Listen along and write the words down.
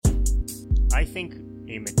I think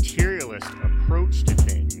a materialist approach to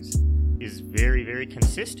things is very, very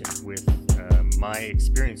consistent with my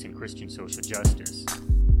experience in Christian social justice.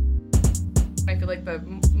 I feel like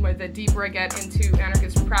the deeper I get into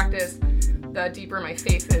anarchist practice, the deeper my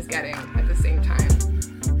faith is getting at the same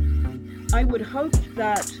time. I would hope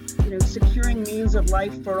that, securing means of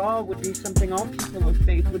life for all would be something all people of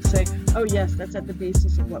faith would say, oh yes, that's at the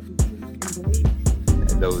basis of what we believe.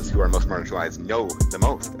 Those who are most marginalized know the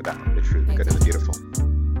most about the true, the good, and the beautiful.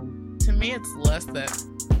 To me, it's less that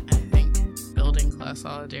I think building class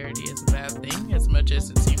solidarity is a bad thing, as much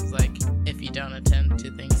as it seems like if you don't attend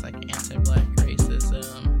to things like anti-Black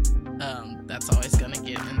racism, that's always going to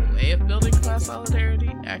get in the way of building class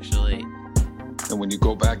solidarity, actually. And when you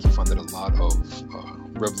go back, you find that a lot of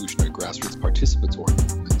revolutionary grassroots participatory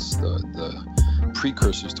movements, the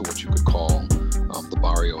precursors to what you could call the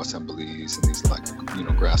barrio assemblies and these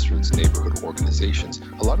grassroots neighborhood organizations,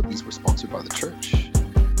 a lot of these were sponsored by the church.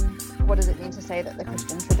 What does it mean to say that the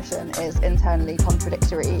Christian tradition is internally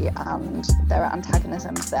contradictory and there are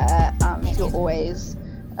antagonisms there and you're always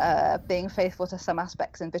being faithful to some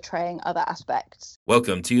aspects and betraying other aspects?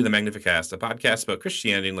 Welcome to the Magnificast, a podcast about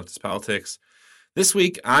Christianity and leftist politics. This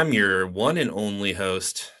week, I'm your one and only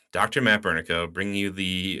host, Dr. Matt Bernico, bringing you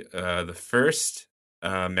the first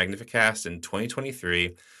Magnificast in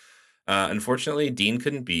 2023. Unfortunately, Dean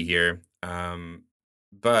couldn't be here,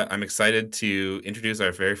 but I'm excited to introduce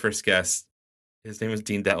our very first guest. His name is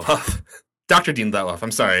Dean Dettloff. Dr. Dean Dettloff.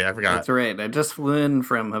 I'm sorry, I forgot. That's right. I just flew in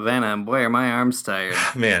from Havana, and boy, are my arms tired.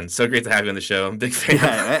 Man, so great to have you on the show. I'm a big fan.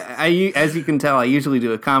 Yeah, I as you can tell, I usually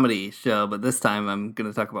do a comedy show, but this time I'm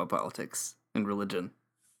going to talk about politics and religion.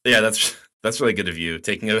 Yeah, that's really good of you,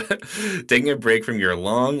 taking a break from your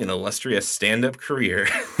long and illustrious stand-up career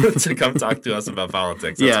to come talk to us about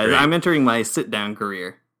politics. That's great. I'm entering my sit-down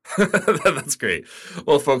career. That's great.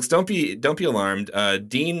 Well, folks, don't be alarmed.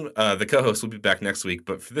 Dean, the co-host, will be back next week,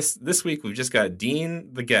 but for this week, we've just got Dean,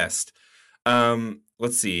 the guest.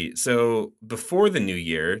 Let's see. So before the new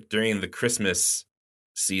year, during the Christmas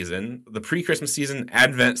season, the pre-Christmas season,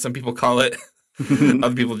 Advent, some people call it.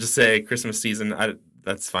 Other people just say Christmas season.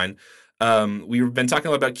 That's fine. We've been talking a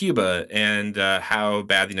lot about Cuba and how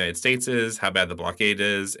bad the United States is, how bad the blockade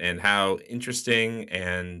is, and how interesting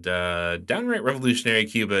and downright revolutionary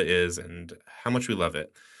Cuba is and how much we love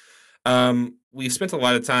it. We've spent a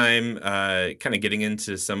lot of time kind of getting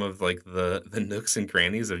into some of the nooks and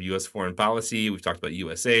crannies of U.S. foreign policy. We've talked about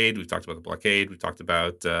U.S. aid. We've talked about the blockade. We've talked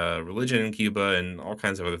about religion in Cuba and all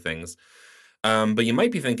kinds of other things. But you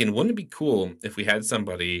might be thinking, wouldn't it be cool if we had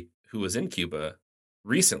somebody who was in Cuba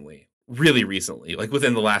recently, really recently, like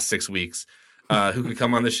within the last 6 weeks, who could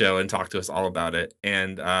come on the show and talk to us all about it?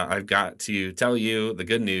 And I've got to tell you the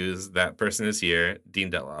good news. That person is here,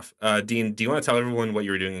 Dean Dettloff. Dean, do you want to tell everyone what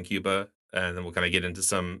you were doing in Cuba? And then we'll kind of get into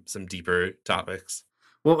some deeper topics.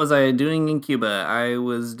 What was I doing in Cuba? I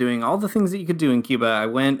was doing all the things that you could do in Cuba. I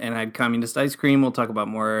went and had communist ice cream. We'll talk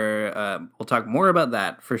more about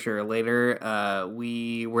that for sure later.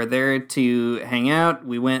 We were there to hang out.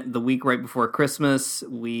 We went the week right before Christmas.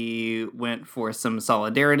 We went for some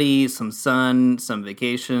solidarity, some sun, some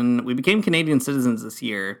vacation. We became Canadian citizens this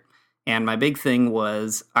year. And my big thing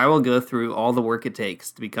was, I will go through all the work it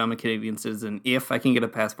takes to become a Canadian citizen if I can get a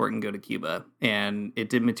passport and go to Cuba. And it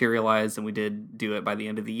did materialize, and we did do it by the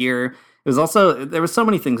end of the year. It was also, there were so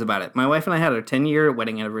many things about it. My wife and I had our 10-year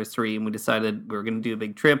wedding anniversary, and we decided we were going to do a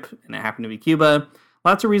big trip, and it happened to be Cuba.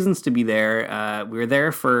 Lots of reasons to be there. We were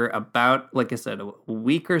there for about, like I said, a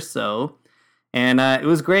week or so. And it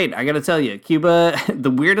was great. I got to tell you, Cuba, the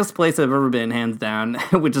weirdest place I've ever been, hands down,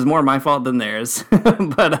 which is more my fault than theirs.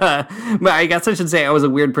 but I guess I should say I was a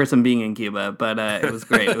weird person being in Cuba, but it was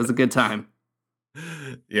great. It was a good time.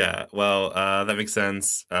 Yeah, well, that makes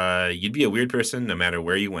sense. You'd be a weird person no matter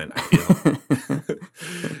where you went, I feel.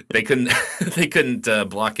 They couldn't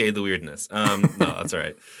blockade the weirdness. No, that's all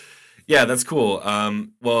right. Yeah, that's cool.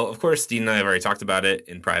 Well, of course, Dean and I have already talked about it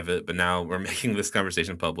in private, but now we're making this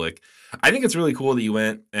conversation public. I think it's really cool that you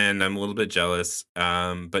went, and I'm a little bit jealous.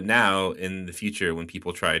 But now, in the future, when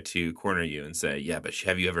people try to corner you and say, yeah, but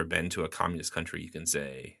have you ever been to a communist country? You can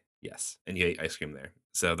say yes, and you ate ice cream there.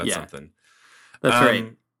 So that's something. That's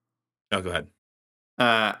right. Oh, go ahead.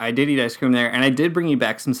 I did eat ice cream there, and I did bring you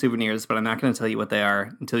back some souvenirs, but I'm not going to tell you what they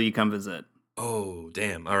are until you come visit. Oh,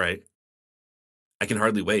 damn. All right. I can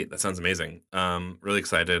hardly wait. That sounds amazing. Really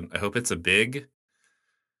excited. I hope it's a big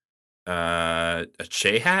a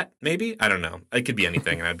Che hat, maybe? I don't know. It could be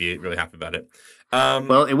anything, and I'd be really happy about it.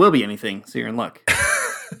 Well, it will be anything, so you're in luck.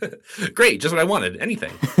 Great, just what I wanted.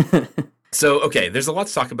 Anything. So, okay, there's a lot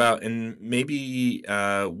to talk about, and maybe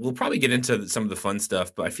we'll probably get into some of the fun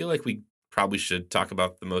stuff, but I feel like we probably should talk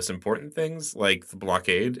about the most important things, like the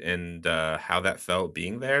blockade and how that felt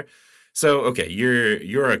being there. So, okay,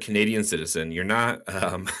 you're a Canadian citizen. You're not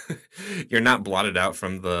you're not blotted out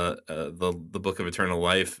from the Book of Eternal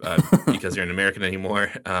Life because you're an American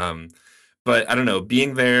anymore. But I don't know,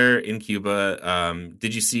 being there in Cuba,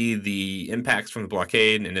 did you see the impacts from the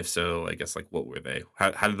blockade? And if so, I guess, like, what were they?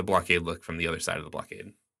 How did the blockade look from the other side of the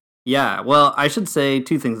blockade? Yeah, well, I should say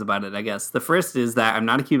two things about it, I guess. The first is that I'm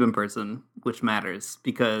not a Cuban person, which matters,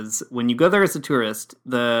 because when you go there as a tourist,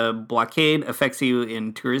 the blockade affects you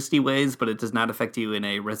in touristy ways, but it does not affect you in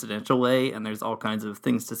a residential way, and there's all kinds of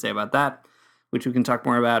things to say about that, which we can talk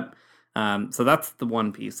more about. So that's the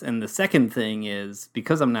one piece. And the second thing is,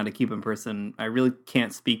 because I'm not a Cuban person, I really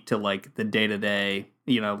can't speak to, like, the day-to-day,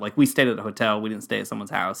 like, we stayed at a hotel, we didn't stay at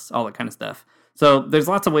someone's house, all that kind of stuff. So there's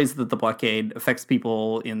lots of ways that the blockade affects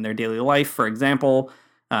people in their daily life. For example,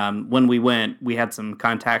 when we went, we had some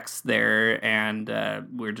contacts there, and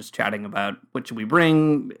we were just chatting about what should we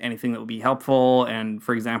bring, anything that would be helpful. And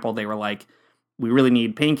for example, they were like, we really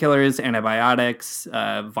need painkillers, antibiotics,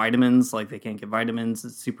 vitamins. Like, they can't get vitamins.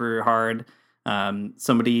 It's super hard.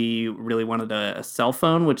 Somebody really wanted a cell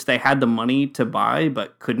phone, which they had the money to buy,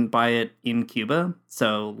 but couldn't buy it in Cuba.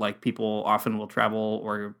 So, like, people often will travel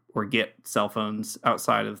or get cell phones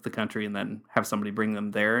outside of the country and then have somebody bring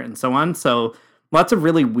them there and so on. So lots of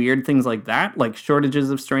really weird things like that, like shortages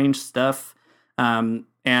of strange stuff. And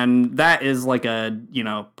that is like a,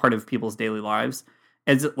 part of people's daily lives.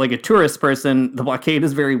 As like a tourist person, the blockade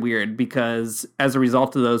is very weird because as a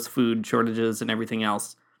result of those food shortages and everything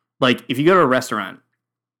else, like if you go to a restaurant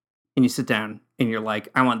and you sit down and you're like,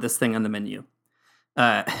 I want this thing on the menu.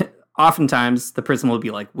 Oftentimes the person will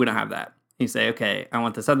be like, we don't have that. You say, okay, I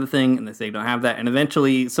want this other thing, and they say you don't have that. And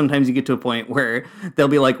eventually, sometimes you get to a point where they'll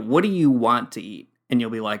be like, what do you want to eat? And you'll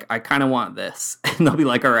be like, I kind of want this. And they'll be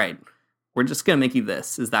like, all right, we're just going to make you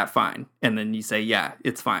this. Is that fine? And then you say, yeah,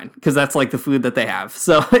 it's fine. Because that's like the food that they have.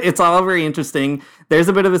 So it's all very interesting. There's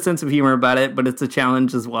a bit of a sense of humor about it, but it's a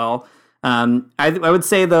challenge as well. I would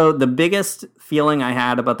say, though, the biggest feeling I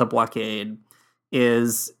had about the blockade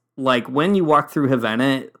is like when you walk through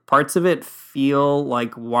Havana, parts of it feel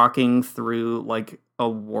like walking through like a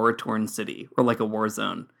war-torn city or like a war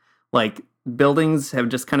zone. Like buildings have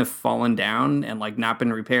just kind of fallen down and like not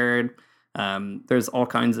been repaired. There's all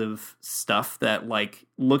kinds of stuff that like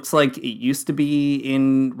looks like it used to be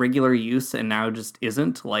in regular use and now just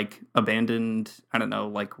isn't, like abandoned, I don't know,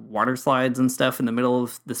 like water slides and stuff in the middle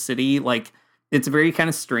of the city. Like it's a very kind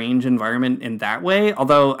of strange environment in that way.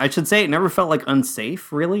 Although I should say it never felt like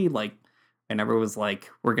unsafe, really. Like I never was like,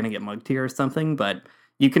 we're going to get mugged here or something, but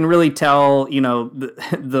you can really tell,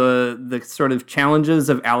 the sort of challenges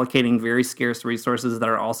of allocating very scarce resources that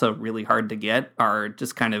are also really hard to get are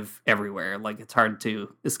just kind of everywhere. Like it's hard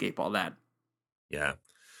to escape all that. Yeah.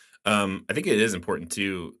 I think it is important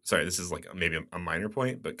to, sorry, this is like maybe a minor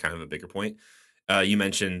point, but kind of a bigger point. You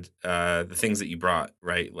mentioned the things that you brought,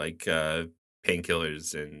 right? Like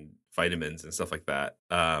painkillers and vitamins and stuff like that.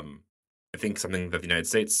 I think something that the United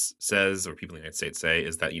States says, or people in the United States say,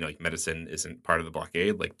 is that like medicine isn't part of the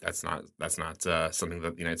blockade. Like that's not something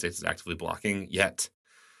that the United States is actively blocking yet.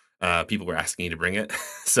 People were asking you to bring it,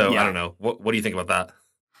 so yeah. I don't know. What do you think about that?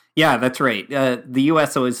 Yeah, that's right. The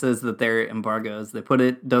U.S. always says that their embargoes, they put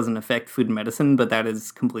it, doesn't affect food and medicine, but that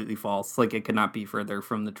is completely false. Like it could not be further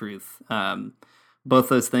from the truth. Both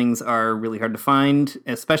those things are really hard to find,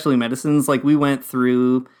 especially medicines. Like we went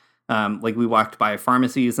through. Like we walked by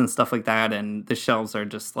pharmacies and stuff like that, and the shelves are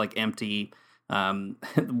just like empty.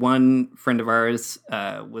 One friend of ours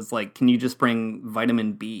was like, can you just bring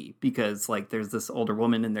vitamin B? Because like there's this older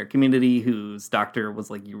woman in their community whose doctor was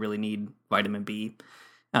like, you really need vitamin B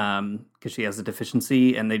because she has a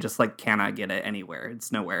deficiency, and they just like cannot get it anywhere.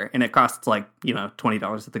 It's nowhere. And it costs like,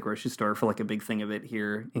 $20 at the grocery store for like a big thing of it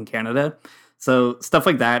here in Canada. So stuff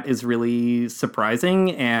like that is really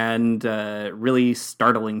surprising and really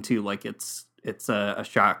startling too. Like it's a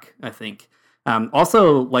shock, I think.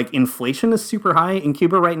 Also, like inflation is super high in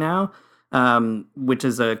Cuba right now, which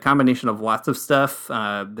is a combination of lots of stuff.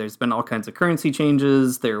 There's been all kinds of currency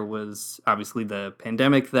changes. There was obviously the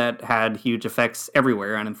pandemic that had huge effects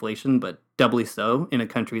everywhere on inflation, but doubly so in a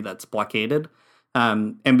country that's blockaded.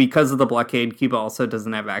 And because of the blockade, Cuba also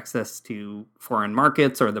doesn't have access to foreign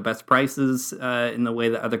markets or the best prices in the way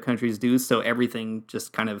that other countries do. So everything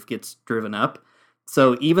just kind of gets driven up.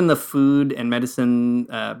 So even the food and medicine,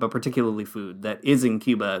 but particularly food that is in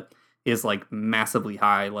Cuba is like massively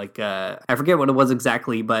high. Like I forget what it was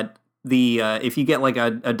exactly, but the if you get like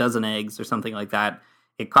a dozen eggs or something like that,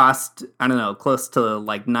 It cost, I don't know, close to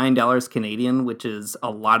like $9 Canadian, which is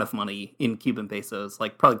a lot of money in Cuban pesos,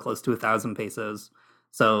 like probably close to 1,000 pesos.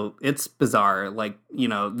 So it's bizarre. Like, you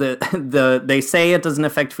know, they say it doesn't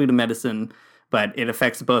affect food and medicine, but it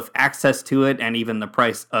affects both access to it and even the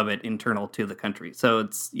price of it internal to the country. So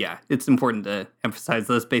it's important to emphasize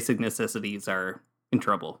those basic necessities are in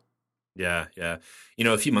trouble. Yeah, yeah. You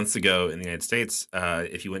know, a few months ago in the United States,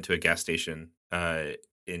 if you went to a gas station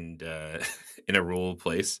in in a rural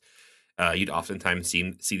place, you'd oftentimes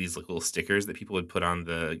see these like, little stickers that people would put on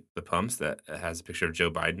the pumps that has a picture of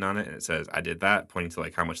Joe Biden on it, and it says "I did that," pointing to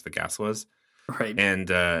like how much the gas was. Right. And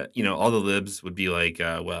you know, all the libs would be like,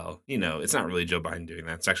 "Well, you know, it's not really Joe Biden doing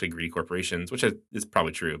that. It's actually greedy corporations," which is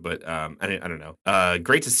probably true, but I don't know.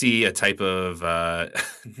 Great to see a type of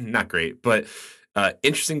not great, but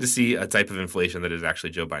interesting to see a type of inflation that is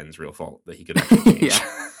actually Joe Biden's real fault that he could actually change.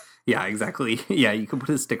 Yeah, exactly. Yeah, you could put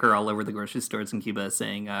a sticker all over the grocery stores in Cuba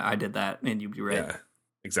saying, I did that, and you'd be right. Yeah,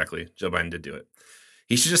 exactly. Joe Biden did do it.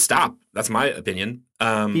 He should just stop. That's my opinion.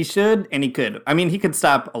 He should, and he could. I mean, he could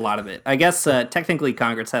stop a lot of it. I guess technically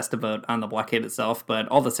Congress has to vote on the blockade itself, but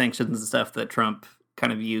all the sanctions and stuff that Trump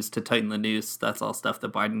kind of used to tighten the noose, that's all stuff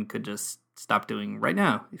that Biden could just stop doing right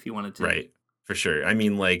now if he wanted to. Right, for sure. I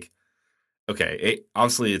mean, like, okay,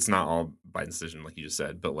 obviously it's not all Biden's decision, like you just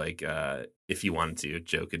said, but like, if you wanted to,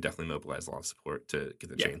 Joe could definitely mobilize a lot of support to get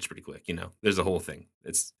the change pretty quick. You know, there's a whole thing.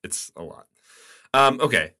 It's a lot.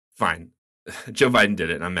 Okay, fine. Joe Biden did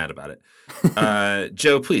it, and I'm mad about it.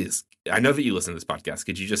 Joe, please, I know that you listen to this podcast.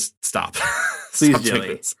 Could you just stop? Please, Stop doing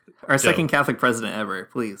Joey. this. Our Joe. second Catholic president ever,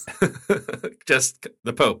 please. Just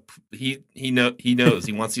the Pope. He knows.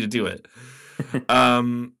 He wants you to do it.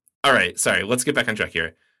 All right. Sorry. Let's get back on track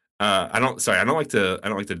here. I don't like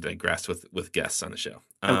to digress with guests on the show.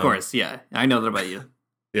 Of course, yeah. I know that about you.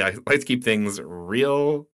 Yeah, I like to keep things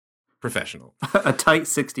real professional. A tight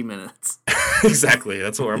 60 minutes. Exactly.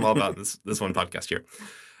 That's what I'm all about this one podcast here.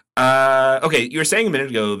 Okay, you were saying a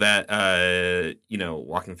minute ago that you know,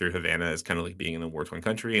 walking through Havana is kind of like being in a war-torn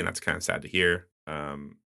country, and that's kind of sad to hear.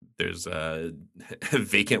 There's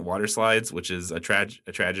vacant water slides, which is a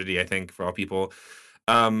tragedy, I think, for all people.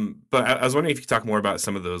 But I was wondering if you could talk more about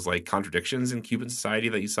some of those like contradictions in Cuban society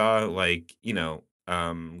that you saw, like, you know,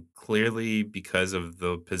 clearly because of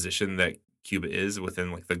the position that Cuba is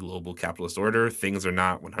within like the global capitalist order, things are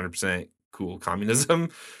not 100% cool communism,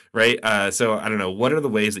 right? So I don't know, what are the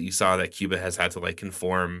ways that you saw that Cuba has had to like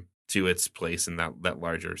conform to its place in that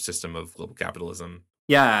larger system of global capitalism?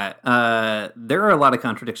 Yeah, there are a lot of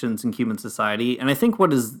contradictions in Cuban society, and I think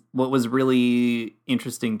what was really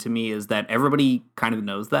interesting to me is that everybody kind of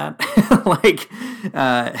knows that. Like,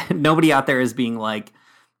 nobody out there is being like,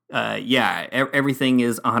 everything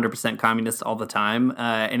is 100% communist all the time.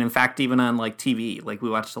 And in fact, even on like TV, like we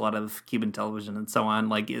watched a lot of Cuban television and so on,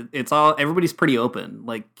 like it's all, everybody's pretty open.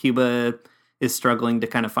 Like Cuba is struggling to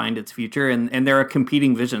kind of find its future, and there are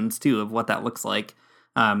competing visions too of what that looks like.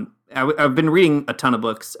 I've been reading a ton of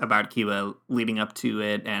books about Cuba leading up to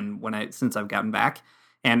it, and since I've gotten back,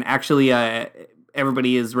 and actually,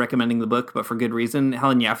 everybody is recommending the book, but for good reason.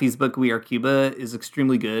 Helen Yaffe's book, We Are Cuba, is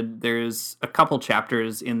extremely good. There's a couple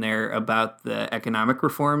chapters in there about the economic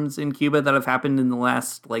reforms in Cuba that have happened in the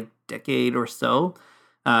last like decade or so.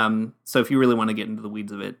 So if you really want to get into the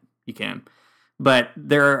weeds of it, you can. But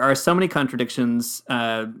there are so many contradictions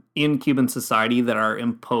in Cuban society that are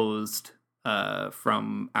imposed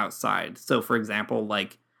from outside. So, for example,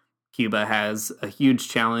 like Cuba has a huge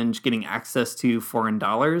challenge getting access to foreign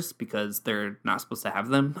dollars because they're not supposed to have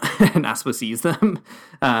them, not supposed to use them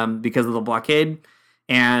because of the blockade.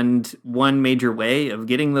 And one major way of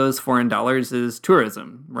getting those foreign dollars is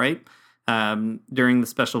tourism, right? During the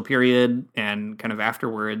special period and kind of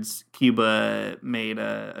afterwards, Cuba made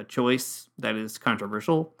a choice that is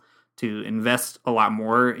controversial to invest a lot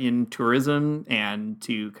more in tourism and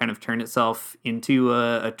to kind of turn itself into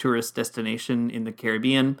a tourist destination in the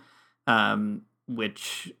Caribbean,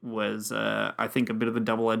 which was, I think, a bit of a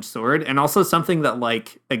double-edged sword. And also something that,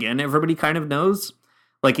 like, again, everybody kind of knows.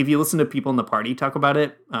 Like, if you listen to people in the party talk about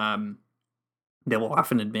it, they will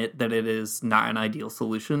often admit that it is not an ideal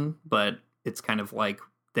solution, but it's kind of like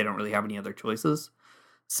they don't really have any other choices.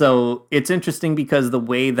 So it's interesting because the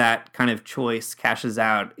way that kind of choice cashes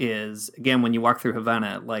out is, again, when you walk through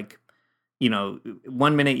Havana, like, you know,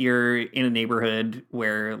 one minute you're in a neighborhood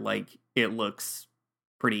where like it looks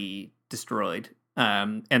pretty destroyed.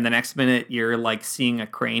 And the next minute you're like seeing a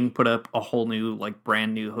crane put up a whole new, like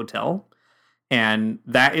brand new hotel. And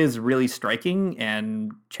that is really striking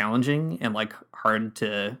and challenging and like hard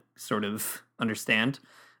to sort of understand.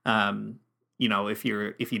 You know, if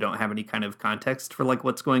you don't have any kind of context for like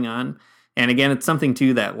what's going on. And again, it's something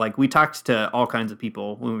too that like we talked to all kinds of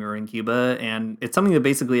people when we were in Cuba, and it's something that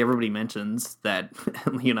basically everybody mentions that,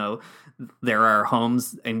 you know, there are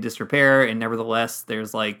homes in disrepair, and nevertheless,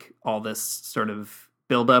 there's like all this sort of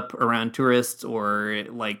buildup around tourists, or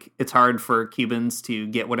like it's hard for Cubans to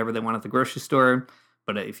get whatever they want at the grocery store.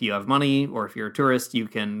 But if you have money, or if you're a tourist, you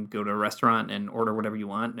can go to a restaurant and order whatever you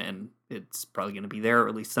want, and it's probably going to be there, or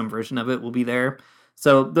at least some version of it will be there.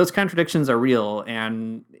 So those contradictions are real,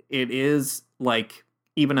 and it is like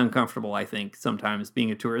even uncomfortable, I think, sometimes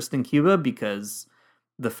being a tourist in Cuba, because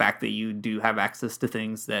the fact that you do have access to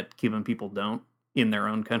things that Cuban people don't in their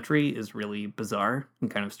own country is really bizarre and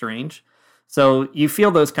kind of strange. So you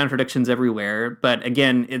feel those contradictions everywhere, but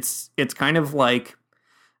again, it's kind of like,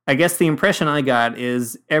 I guess the impression I got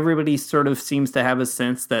is everybody sort of seems to have a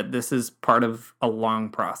sense that this is part of a long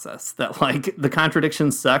process, that like the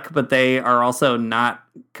contradictions suck, but they are also not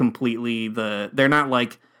completely they're not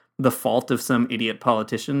like the fault of some idiot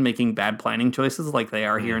politician making bad planning choices like they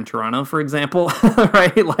are here in Toronto, for example,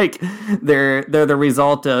 right? Like they're the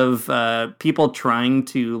result of people trying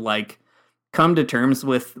to like come to terms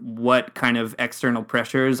with what kind of external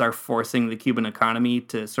pressures are forcing the Cuban economy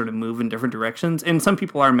to sort of move in different directions. And some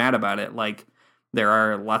people are mad about it. Like there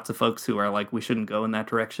are lots of folks who are like, we shouldn't go in that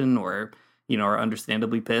direction, or, you know, are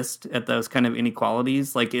understandably pissed at those kind of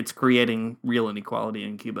inequalities. Like it's creating real inequality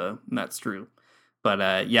in Cuba. And that's true.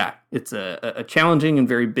 But yeah, it's a challenging and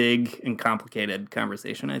very big and complicated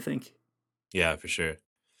conversation, I think. Yeah, for sure.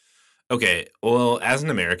 Okay. Well, as an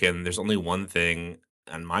American, there's only one thing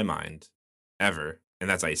on my mind ever, and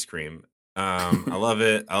that's ice cream. I love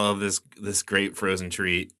it. I love this great frozen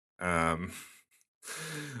treat. One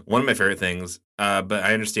of my favorite things. But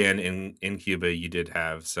I understand in Cuba you did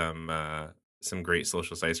have some great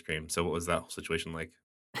socialist ice cream. So what was that whole situation like?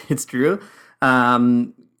 It's true.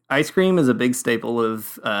 Ice cream is a big staple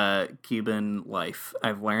of Cuban life,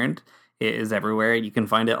 I've learned. It is everywhere. You can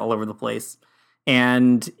find it all over the place.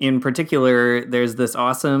 And in particular, there's this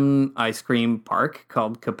awesome ice cream park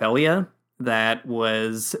called Capelia that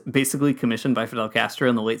was basically commissioned by Fidel Castro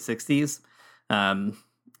in the late 60s.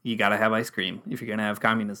 You got to have ice cream if you're going to have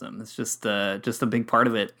communism. It's just a big part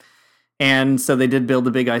of it. And so they did build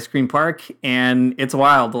a big ice cream park, and it's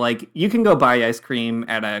wild. Like you can go buy ice cream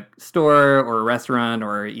at a store or a restaurant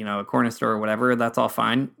or, you know, a corner store or whatever. That's all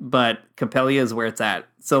fine. But Capelia is where it's at.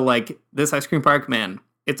 So like this ice cream park, man,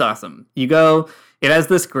 it's awesome. You go, it has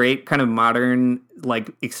this great kind of modern,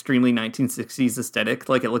 like extremely 1960s aesthetic.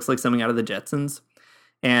 Like it looks like something out of the Jetsons.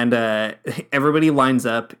 And everybody lines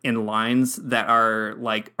up in lines that are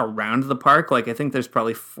like around the park. Like I think there's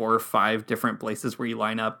probably 4 or 5 different places where you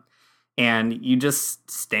line up, and you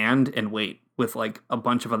just stand and wait with like a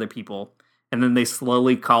bunch of other people. And then they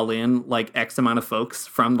slowly call in like X amount of folks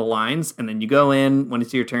from the lines. And then you go in when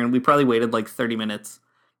it's your turn. We probably waited like 30 minutes.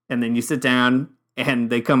 And then you sit down, and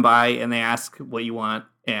they come by and they ask what you want.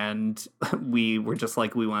 And we were just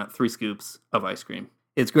like, we want 3 scoops of ice cream.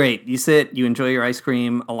 It's great. You sit, you enjoy your ice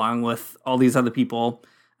cream along with all these other people.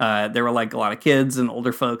 There were like a lot of kids and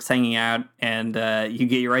older folks hanging out, and you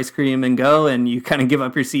get your ice cream and go, and you kind of give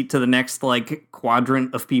up your seat to the next like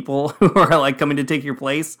quadrant of people who are like coming to take your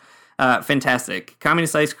place. Fantastic.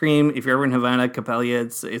 Communist ice cream. If you're ever in Havana,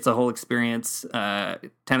 Capelia, it's a whole experience. 10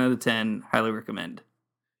 out of 10. Highly recommend.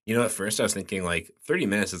 You know, at first I was thinking like 30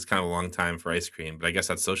 minutes is kind of a long time for ice cream, but I guess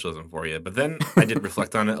that's socialism for you. But then I did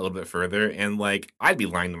reflect on it a little bit further, and like I'd be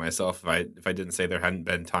lying to myself if I didn't say there hadn't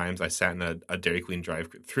been times I sat in a Dairy Queen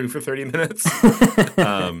drive-through for 30 minutes.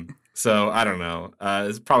 So I don't know.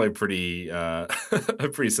 It's probably a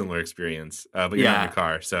pretty similar experience. But you're not in your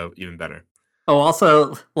car, so even better. Oh,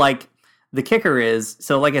 also, like the kicker is,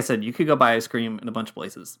 so like I said, you could go buy ice cream in a bunch of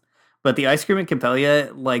places. But the ice cream in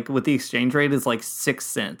Capelia, like with the exchange rate, is like 6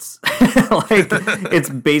 cents. Like it's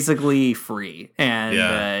basically free,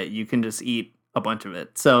 and you can just eat a bunch of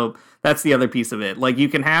it. So that's the other piece of it. Like you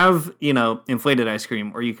can have, you know, inflated ice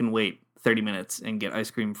cream, or you can wait 30 minutes and get ice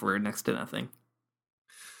cream for next to nothing.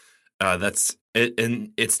 That's it,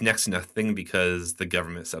 and it's next to nothing because the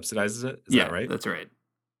government subsidizes it. Is that right? That's right.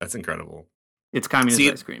 That's incredible. It's communist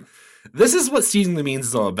ice cream. This is what Seizing the Means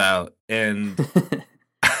is all about, and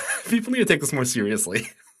people need to take this more seriously.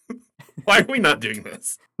 Why are we not doing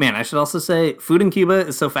this? Man, I should also say food in Cuba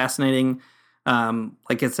is so fascinating.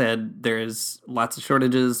 Like I said, there's lots of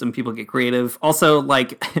shortages and people get creative. Also,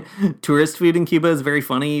 like tourist food in Cuba is very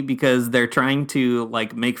funny because they're trying to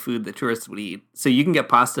like make food that tourists would eat. So you can get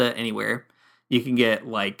pasta anywhere. You can get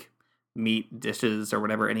like meat dishes or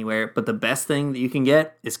whatever anywhere. But the best thing that you can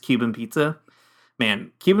get is Cuban pizza.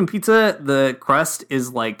 man, Cuban pizza, the crust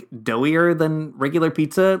is like doughier than regular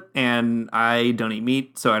pizza, and I don't eat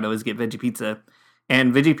meat, so I'd always get veggie pizza.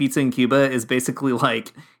 And veggie pizza in Cuba is basically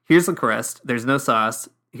like, here's the crust, there's no sauce,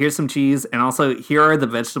 here's some cheese, and also here are the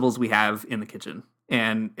vegetables we have in the kitchen.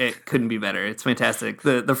 And it couldn't be better. It's fantastic.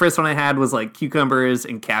 The first one I had was like cucumbers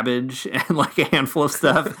and cabbage and like a handful of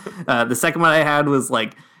stuff. The second one I had was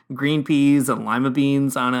like green peas and lima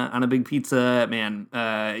beans on a big pizza. Man,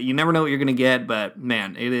 you never know what you're gonna get, but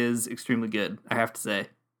man, it is extremely good, I have to say.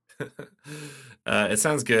 It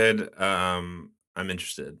sounds good. I'm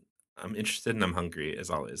interested. And I'm hungry as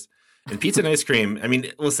always. And pizza and ice cream. I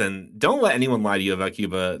mean, listen, don't let anyone lie to you about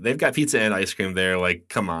Cuba. They've got pizza and ice cream there. Like,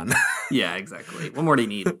 come on. Yeah, exactly. What more do you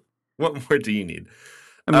need? What more do you need?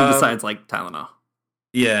 I mean, besides like Tylenol.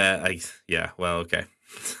 Yeah. Well, okay.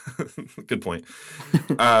 Good point.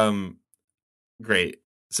 Great.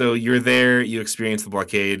 So you're there. You experienced the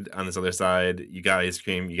blockade on this other side. You got ice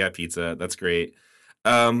cream. You got pizza. That's great.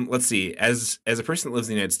 Let's see. As a person that lives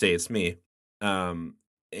in the United States, me.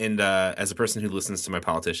 And as a person who listens to my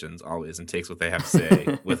politicians always and takes what they have to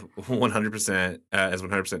say with 100% as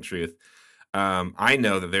 100% truth, I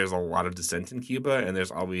know that there's a lot of dissent in Cuba, and there's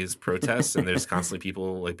always protests, and there's constantly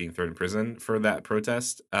people like being thrown in prison for that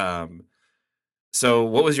protest. So,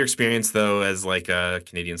 what was your experience though, as like a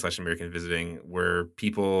Canadian/American visiting? Were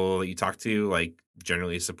people that you talked to like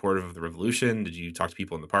generally supportive of the revolution? Did you talk to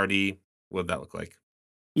people in the party? What did that look like?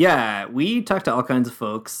 Yeah, we talked to all kinds of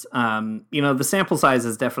folks. The sample size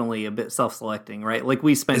is definitely a bit self-selecting, right? Like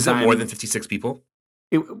we spent Is it more than 56 people?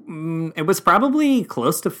 It was probably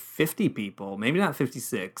close to 50 people, maybe not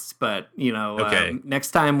 56, but okay.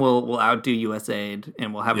 Next time we'll outdo USAID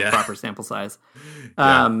and we'll have a proper sample size.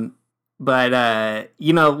 Yeah. But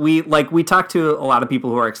we talked to a lot of people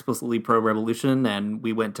who are explicitly pro-revolution, and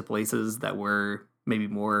we went to places that were maybe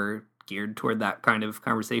more geared toward that kind of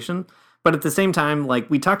conversation. But at the same time, like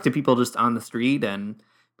we talked to people just on the street and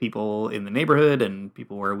people in the neighborhood and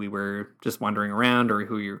people where we were just wandering around or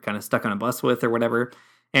who you're kind of stuck on a bus with or whatever.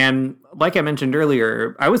 And like I mentioned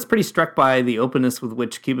earlier, I was pretty struck by the openness with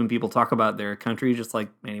which Cuban people talk about their country, just like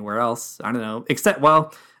anywhere else. I don't know, except,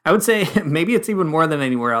 well, I would say maybe it's even more than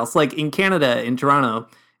anywhere else. Like in Canada, in Toronto,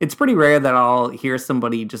 it's pretty rare that I'll hear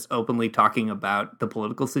somebody just openly talking about the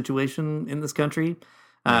political situation in this country.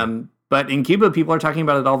 But in Cuba, people are talking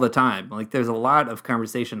about it all the time. Like there's a lot of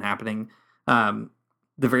conversation happening. The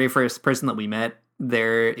very first person that we met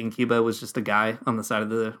there in Cuba was just a guy on the side of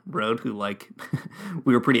the road who, like,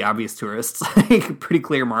 we were pretty obvious tourists, like pretty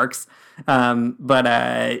clear marks.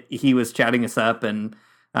 But he was chatting us up and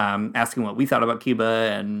asking what we thought about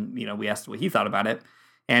Cuba. And, we asked what he thought about it.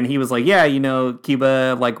 And he was like, yeah,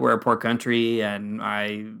 Cuba, like we're a poor country and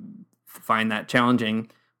I find that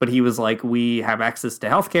challenging. But he was like, we have access to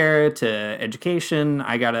healthcare, to education.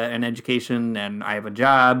 I got an education and I have a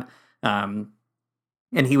job. And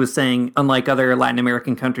he was saying, unlike other Latin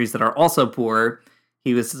American countries that are also poor,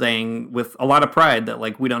 he was saying with a lot of pride that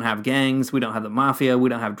like we don't have gangs, we don't have the mafia, we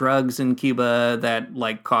don't have drugs in Cuba that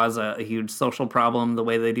like cause a huge social problem the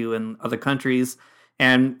way they do in other countries.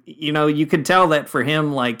 And, you could tell that for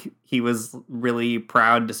him, like, he was really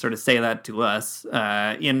proud to sort of say that to us.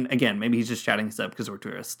 Again, maybe he's just chatting us up because we're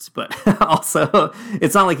tourists, but also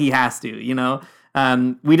it's not like he has to,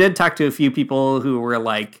 We did talk to a few people who were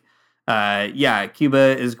like,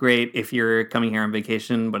 Cuba is great if you're coming here on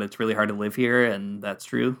vacation, but it's really hard to live here. And that's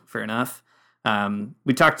true. Fair enough.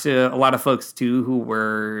 We talked to a lot of folks, too, who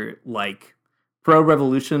were like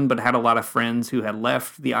pro-revolution, but had a lot of friends who had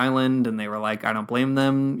left the island, and they were like, I don't blame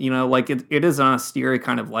them. It is an austere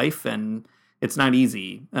kind of life, and it's not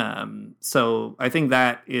easy. So I think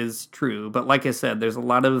that is true. But like I said, there's a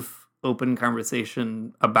lot of open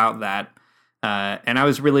conversation about that. And I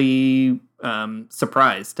was really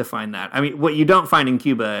surprised to find that. I mean, what you don't find in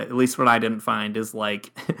Cuba, at least what I didn't find, is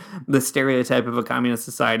like the stereotype of a communist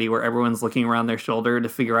society where everyone's looking around their shoulder to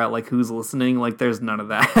figure out like who's listening. Like there's none of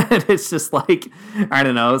that. It's just like, I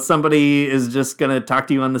don't know, somebody is just going to talk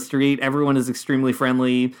to you on the street. Everyone is extremely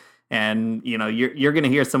friendly. And, you're going to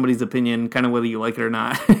hear somebody's opinion kind of whether you like it or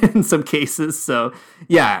not in some cases. So,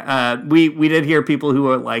 yeah, we did hear people who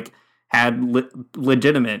are like, had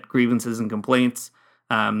legitimate grievances and complaints.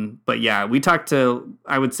 But yeah, we talked to,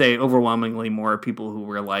 I would say, overwhelmingly more people who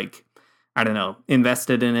were like, I don't know,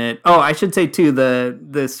 invested in it. Oh, I should say too,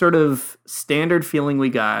 the sort of standard feeling we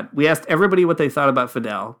got, we asked everybody what they thought about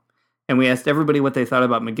Fidel, and we asked everybody what they thought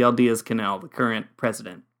about Miguel Diaz-Canel, the current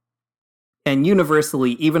president. And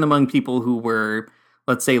universally, even among people who were,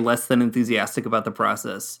 let's say, less than enthusiastic about the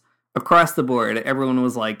process, across the board, everyone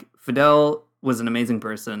was like, Fidel was an amazing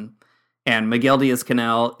person. And Miguel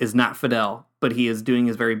Diaz-Canel is not Fidel. but he is doing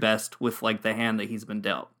his very best with like the hand that he's been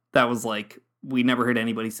dealt. That was like, we never heard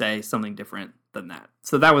anybody say something different than that.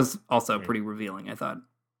 So that was also pretty revealing, I thought.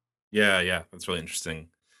 Yeah, that's really interesting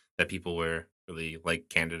that people were really like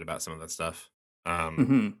candid about some of that stuff.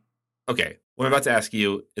 Okay, what I'm about to ask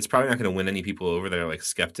you, it's probably not going to win any people over that are like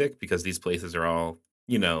skeptic, because these places are all,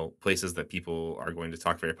 you know, places that people are going to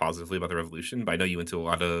talk very positively about the revolution. But I know you went to a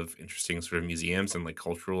lot of interesting sort of museums and like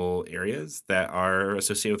cultural areas that are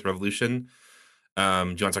associated with the revolution. Do you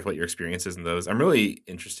want to talk about your experiences in those? I'm really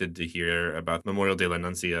interested to hear about Memorial de la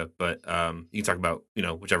Nuncia, but you can talk about, you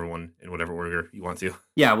know, whichever one in whatever order you want to.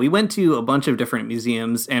 Yeah, we went to a bunch of different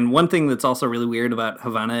museums, and one thing that's also really weird about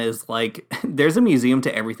Havana is like there's a museum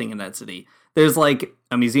to everything in that city. There's like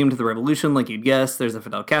a museum to the revolution, like you'd guess. There's a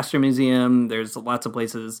Fidel Castro museum. There's lots of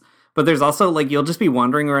places, but there's also like you'll just be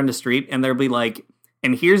wandering around the street, and there'll be like,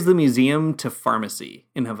 and here's the museum to pharmacy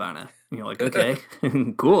in Havana. And you're like, okay,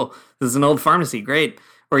 cool. This is an old pharmacy. Great.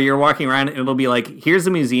 Or you're walking around and it'll be like, here's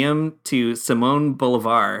a museum to Simon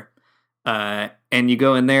Bolivar. And you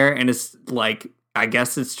go in there and it's like, I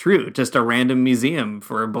guess it's true. Just a random museum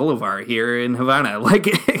for Bolivar here in Havana. Like,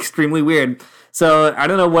 extremely weird. So I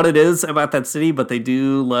don't know what it is about that city, but they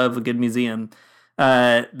do love a good museum.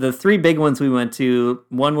 The three big ones we went to,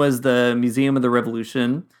 one was the Museum of the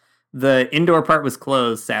Revolution. The indoor part was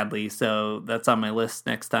closed, sadly, so that's on my list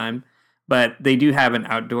next time. But they do have an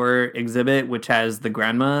outdoor exhibit, which has the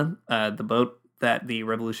Granma, the boat that the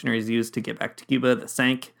revolutionaries used to get back to Cuba that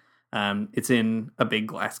sank. It's in a big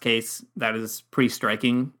glass case. That is pretty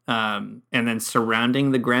striking. And then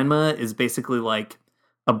surrounding the Granma is basically like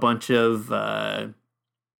a bunch of, I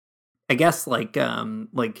guess, like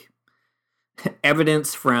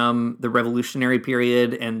evidence from the revolutionary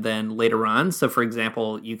period and then later on. So, for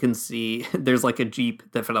example, you can see there's like a Jeep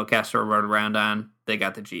that Fidel Castro rode around on. They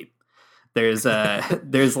got the Jeep. There's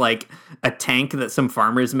like a tank that some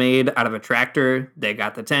farmers made out of a tractor. They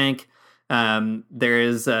got the tank.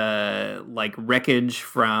 There's like wreckage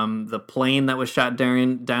from the plane that was shot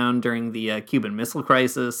down during the Cuban Missile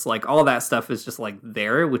Crisis. Like all that stuff is just like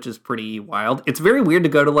there, which is pretty wild. It's very weird to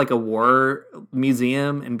go to like a war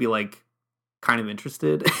museum and be like kind of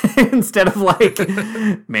interested instead of like,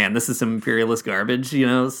 man, this is some imperialist garbage, you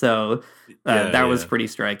know? So that was pretty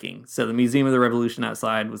striking. So the Museum of the Revolution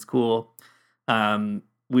outside was cool.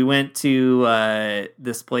 We went to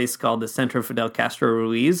this place called the Centro Fidel Castro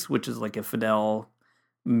Ruiz, which is like a Fidel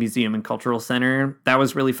museum and cultural center. That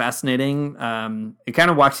was really fascinating. It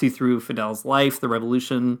kind of walks you through Fidel's life, the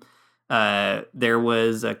revolution. There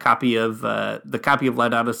was a copy of the copy of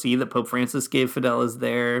Laudato Si that Pope Francis gave Fidel is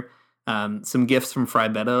there. Some gifts from Fray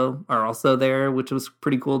Beto are also there, which was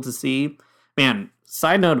pretty cool to see. Man,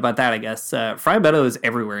 side note about that, I guess, Fray Beto is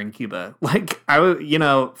everywhere in Cuba. Like,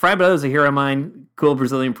 Fray Beto is a hero of mine. Cool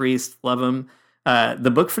Brazilian priest. Love him.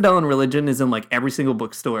 The book Fidel and Religion is in like every single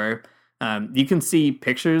bookstore. You can see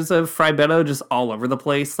pictures of Fray Beto just all over the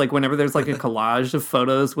place. Like whenever there's like a collage of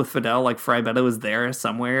photos with Fidel, like Fray Beto is there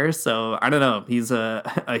somewhere. So I don't know. He's a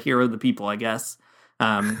hero of the people, I guess.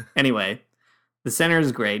 Anyway, the center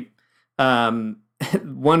is great.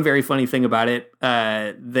 One very funny thing about it,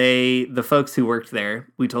 the folks who worked there,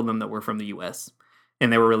 we told them that we're from the U.S.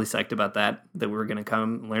 and they were really psyched about that we were going to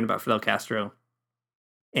come and learn about Fidel Castro.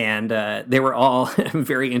 And they were all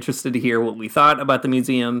very interested to hear what we thought about the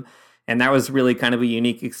museum. And that was really kind of a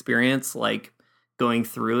unique experience, like going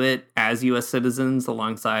through it as U.S. citizens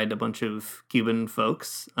alongside a bunch of Cuban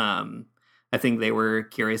folks. I think they were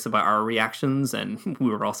curious about our reactions, and we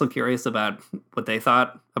were also curious about what they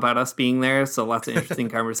thought about us being there. So lots of interesting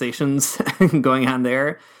conversations going on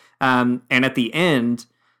there. And at the end,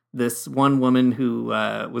 this one woman who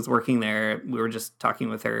was working there, we were just talking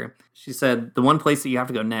with her. She said, the one place that you have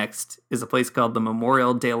to go next is a place called the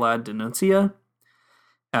Memorial de la Denuncia.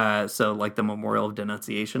 So like the Memorial of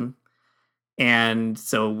Denunciation. And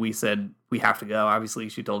so we said, we have to go. Obviously,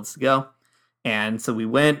 she told us to go. And so we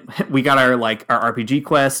went, we got our RPG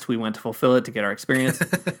quest. We went to fulfill it to get our experience.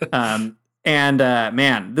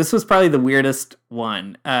 Man, this was probably the weirdest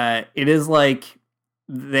one. It is like,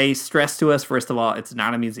 they stress to us, first of all, it's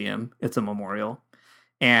not a museum, it's a memorial.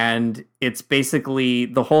 And it's basically,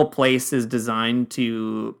 the whole place is designed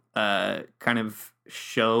to kind of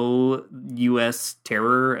show U.S.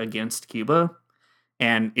 terror against Cuba.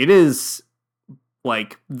 And it is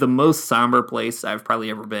like the most somber place I've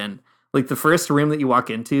probably ever been. Like the first room that you walk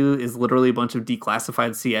into is literally a bunch of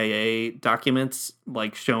declassified CIA documents,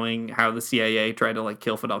 like showing how the CIA tried to like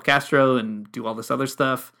kill Fidel Castro and do all this other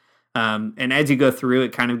stuff. And as you go through,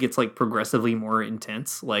 it kind of gets like progressively more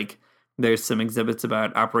intense. Like there's some exhibits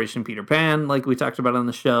about Operation Peter Pan, like we talked about on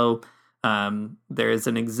the show. There's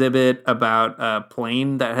an exhibit about a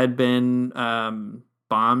plane that had been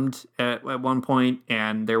bombed at one point,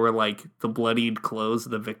 and there were like the bloodied clothes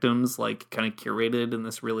of the victims, like kind of curated in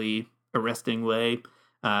this really arresting way.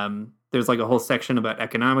 There's like a whole section about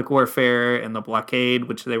economic warfare and the blockade,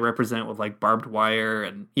 which they represent with like barbed wire.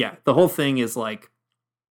 And yeah, the whole thing is like,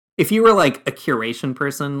 if you were like a curation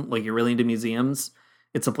person, like you're really into museums,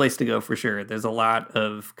 it's a place to go for sure. There's a lot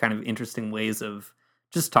of kind of interesting ways of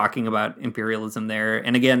just talking about imperialism there.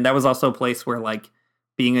 And again, that was also a place where like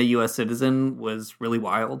being a US citizen was really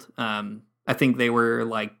wild. I think they were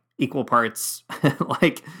like equal parts,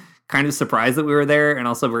 like kind of surprised that we were there and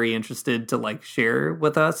also very interested to like share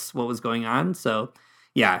with us what was going on. So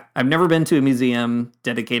yeah, I've never been to a museum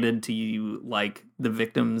dedicated to like the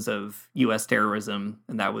victims of US terrorism.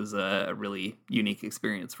 And that was a really unique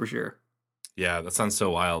experience for sure. Yeah, that sounds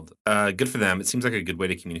so wild. Good for them. It seems like a good way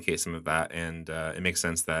to communicate some of that. And it makes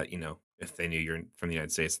sense that, you know, if they knew you're from the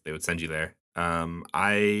United States, they would send you there. I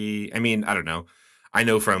mean, I don't know. I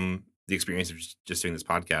know from the experience of just doing this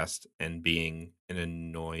podcast and being an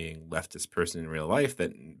annoying leftist person in real life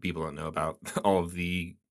that people don't know about all of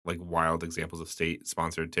the like wild examples of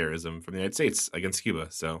state-sponsored terrorism from the United States against Cuba.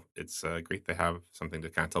 So it's great to have something to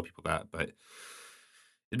kind of tell people that. But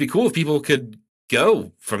it'd be cool if people could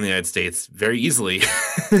go from the United States very easily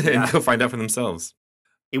and go find out for themselves.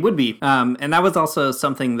 It would be. And that was also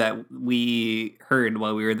something that we heard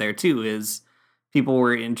while we were there too, is people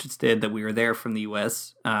were interested that we were there from the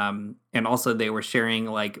US. And also they were sharing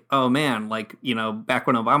like, oh man, like, you know, back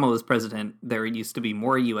when Obama was president, there used to be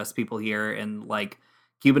more US people here, and like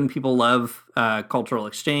Cuban people love cultural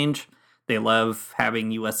exchange. They love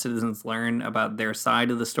having US citizens learn about their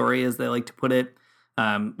side of the story, as they like to put it.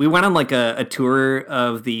 We went on like a tour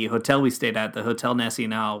of the hotel we stayed at, the Hotel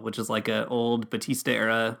Nacional, which is like an old Batista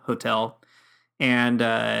era hotel. And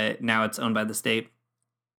now it's owned by the state.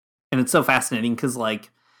 And it's so fascinating because like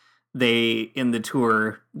in the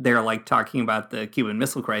tour, they're like talking about the Cuban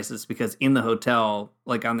Missile Crisis, because in the hotel,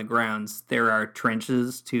 like on the grounds, there are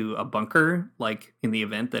trenches to a bunker, like in the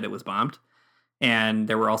event that it was bombed. And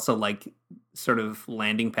there were also like sort of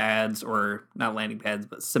landing pads, or not landing pads,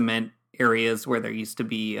 but cement areas where there used to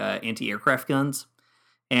be anti-aircraft guns.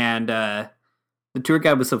 And the tour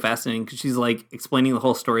guide was so fascinating because she's like explaining the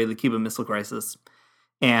whole story of the Cuban Missile Crisis.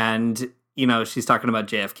 And, you know, she's talking about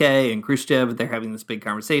JFK and Khrushchev. They're having this big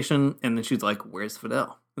conversation. And then she's like, where's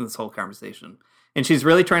Fidel in this whole conversation? And she's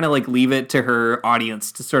really trying to like leave it to her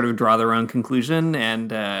audience to sort of draw their own conclusion.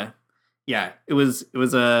 And yeah, it was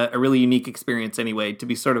a really unique experience anyway, to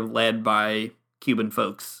be sort of led by Cuban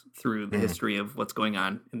folks through the history of what's going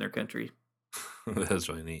on in their country. That's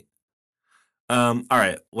really neat. All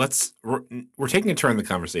right, we're taking a turn in the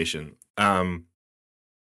conversation. Dear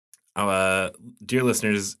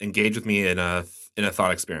listeners, engage with me in a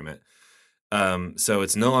thought experiment. So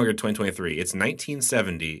it's no longer 2023; it's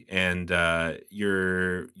 1970, and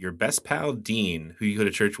your best pal Dean, who you go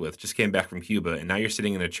to church with, just came back from Cuba, and now you're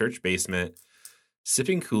sitting in a church basement,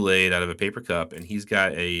 sipping Kool-Aid out of a paper cup, and he's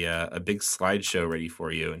got a big slideshow ready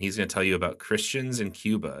for you, and he's going to tell you about Christians in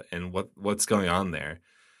Cuba and what's going on there.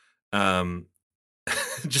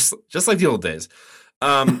 Just like the old days.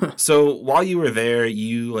 So while you were there,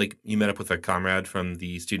 you met up with a comrade from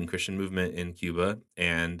the student Christian movement in Cuba,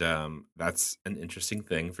 and that's an interesting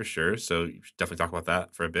thing for sure. So you should definitely talk about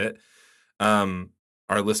that for a bit.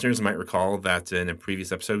 Our listeners might recall that in a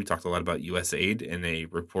previous episode, we talked a lot about USAID and a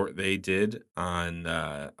report they did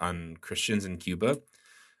on Christians in Cuba,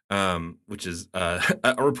 which is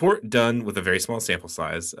a report done with a very small sample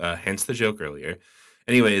size, hence the joke earlier.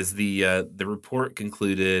 Anyways, the report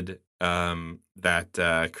concluded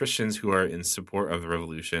that Christians who are in support of the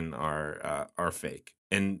revolution are fake.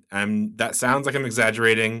 And that sounds like I'm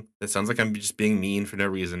exaggerating. That sounds like I'm just being mean for no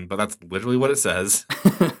reason, but that's literally what it says.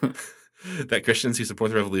 That Christians who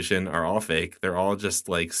support the revolution are all fake. They're all just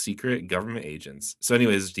like secret government agents. So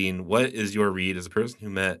anyways, Dean, what is your read as a person who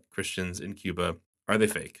met Christians in Cuba? Are they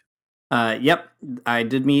fake? Yep. I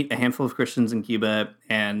did meet a handful of Christians in Cuba,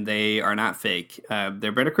 and they are not fake.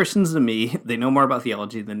 They're better Christians than me. They know more about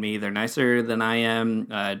theology than me. They're nicer than I am.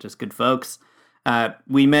 Just good folks.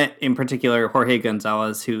 We met, in particular, Jorge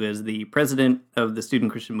Gonzalez, who is the president of the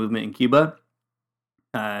student Christian movement in Cuba.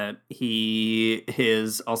 He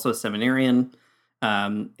is also a seminarian,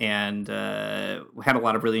 and had a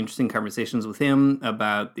lot of really interesting conversations with him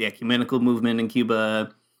about the ecumenical movement in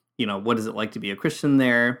Cuba. You know, what is it like to be a Christian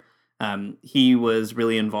there? He was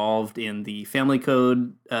really involved in the family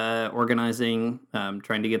code organizing,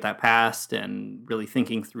 trying to get that passed, and really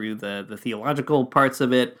thinking through the theological parts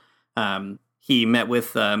of it. he met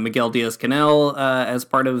with Miguel Diaz-Canel as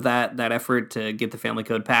part of that effort to get the family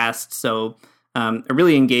code passed. So a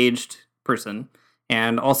really engaged person,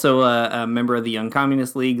 and also a member of the Young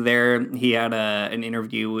Communist League there. He had an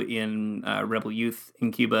interview in Rebel Youth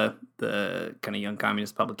in Cuba, the kind of Young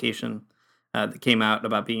Communist publication that came out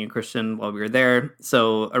about being a Christian while we were there.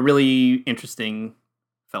 So a really interesting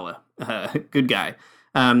fella, good guy.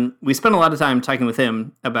 We spent a lot of time talking with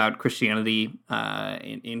him about Christianity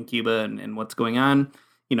in Cuba and what's going on.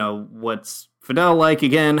 You know, what's Fidel like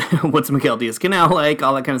again? What's Miguel Diaz-Canel like?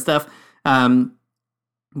 All that kind of stuff.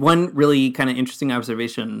 One really kind of interesting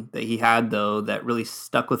observation that he had, though, that really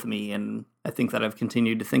stuck with me, and I think that I've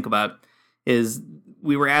continued to think about, is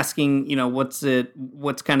we were asking, you know, what's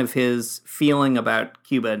kind of his feeling about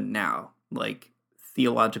Cuba now, like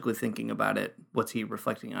theologically thinking about it, what's he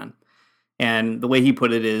reflecting on? And the way he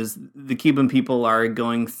put it is the Cuban people are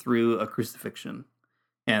going through a crucifixion,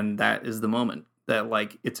 and that is the moment that,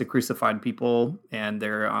 like, it's a crucified people and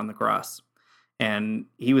they're on the cross. And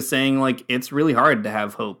he was saying, like, it's really hard to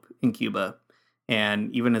have hope in Cuba.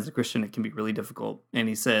 And even as a Christian, it can be really difficult. And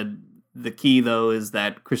he said, the key, though, is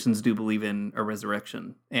that Christians do believe in a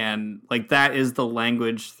resurrection. And, like, that is the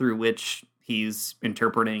language through which he's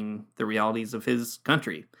interpreting the realities of his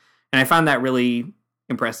country. And I found that really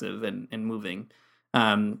impressive and moving.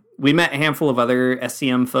 We met a handful of other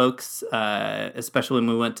SCM folks, especially when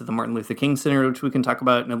we went to the Martin Luther King Center, which we can talk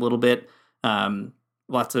about in a little bit.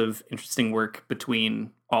 Lots of interesting work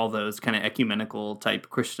between all those kind of ecumenical type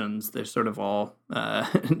Christians. They're sort of all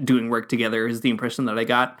doing work together is the impression that I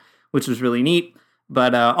got, which was really neat.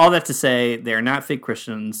 But all that to say, they're not fake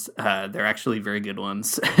Christians. They're actually very good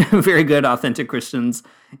ones, very good, authentic Christians.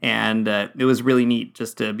 And it was really neat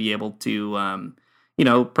just to be able to,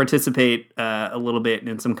 participate a little bit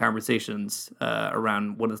in some conversations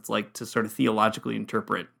around what it's like to sort of theologically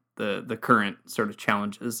interpret the current sort of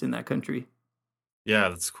challenges in that country. Yeah,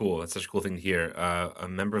 that's cool. That's such a cool thing to hear. A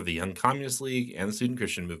member of the Young Communist League and the Student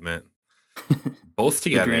Christian Movement, both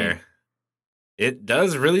together. It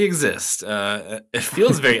does really exist. It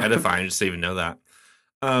feels very edifying just to even know that.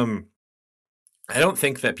 I don't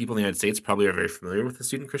think that people in the United States probably are very familiar with the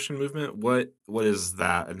Student Christian Movement. What is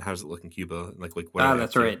that, and how does it look in Cuba? Like what?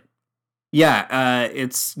 That's right. Yeah,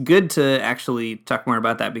 it's good to actually talk more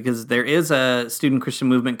about that, because there is a Student Christian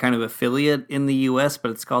Movement kind of affiliate in the U.S.,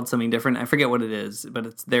 but it's called something different. I forget what it is, but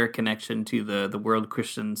it's their connection to the World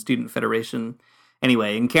Christian Student Federation.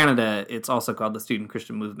 Anyway, in Canada, it's also called the Student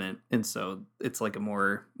Christian Movement, and so it's like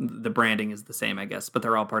the branding is the same, I guess, but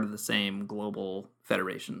they're all part of the same global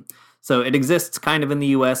federation. So it exists kind of in the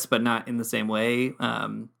U.S., but not in the same way. At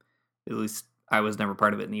least I was never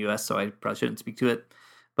part of it in the U.S., so I probably shouldn't speak to it.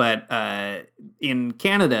 But in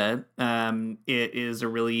Canada, it is a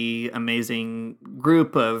really amazing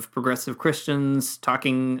group of progressive Christians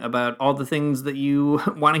talking about all the things that you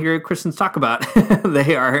want to hear Christians talk about.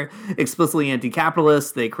 They are explicitly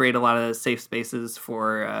anti-capitalist. They create a lot of safe spaces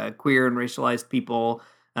for queer and racialized people,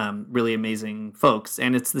 really amazing folks.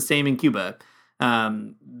 And it's the same in Cuba.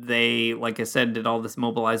 They, like I said, did all this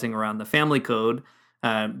mobilizing around the family code.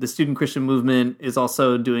 The Student Christian Movement is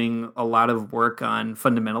also doing a lot of work on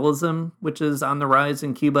fundamentalism, which is on the rise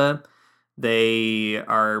in Cuba. They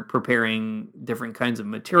are preparing different kinds of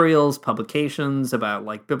materials, publications about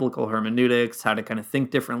like biblical hermeneutics, how to kind of think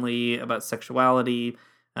differently about sexuality,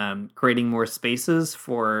 creating more spaces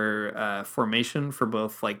for formation for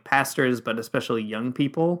both like pastors, but especially young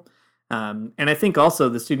people. And I think also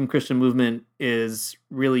the Student Christian Movement is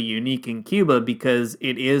really unique in Cuba because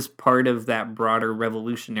it is part of that broader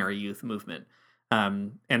revolutionary youth movement.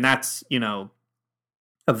 And that's,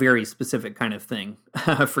 a very specific kind of thing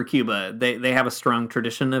for Cuba. They have a strong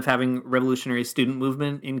tradition of having revolutionary student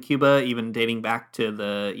movement in Cuba, even dating back to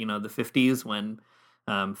the 50s when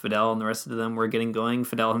Fidel and the rest of them were getting going.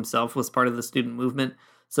 Fidel himself was part of the student movement.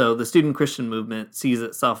 So the Student Christian Movement sees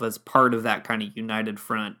itself as part of that kind of united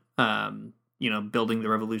front, building the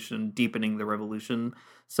revolution, deepening the revolution.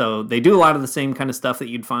 So they do a lot of the same kind of stuff that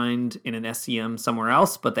you'd find in an SCM somewhere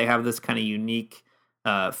else, but they have this kind of unique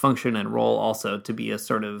function and role also to be a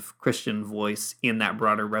sort of Christian voice in that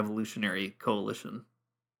broader revolutionary coalition.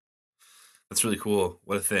 That's really cool.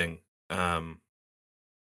 What a thing. Dang.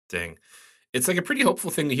 It's like a pretty hopeful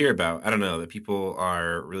thing to hear about. I don't know, that people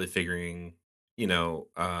are really figuring,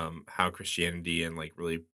 how Christianity and like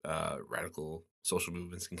really radical social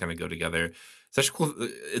movements can kind of go together. Such a cool.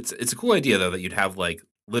 It's a cool idea though that you'd have like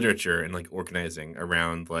literature and like organizing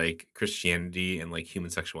around like Christianity and like human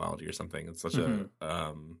sexuality or something. It's such a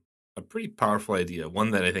pretty powerful idea. One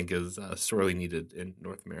that I think is sorely needed in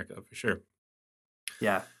North America for sure.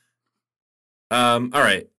 Yeah. All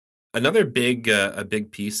right. Another big a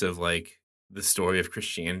big piece of like the story of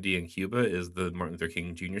Christianity in Cuba is the Martin Luther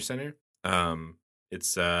King Jr. Center. Um,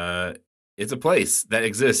 it's it's a place that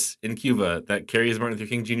exists in Cuba that carries Martin Luther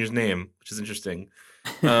King Jr.'s name, which is interesting.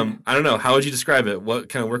 I don't know. How would you describe it? What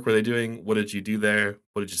kind of work were they doing? What did you do there?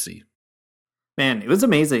 What did you see? Man, it was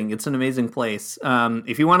amazing. It's an amazing place.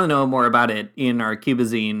 If you want to know more about it, in our Cuba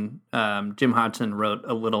zine, Jim Hodgson wrote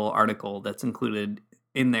a little article that's included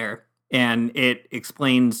in there. And it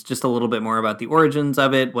explains just a little bit more about the origins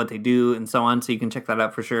of it, what they do, and so on. So you can check that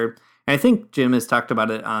out for sure. And I think Jim has talked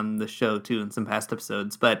about it on the show, too, in some past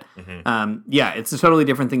episodes. But yeah, it's a totally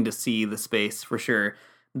different thing to see the space for sure.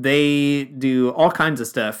 They do all kinds of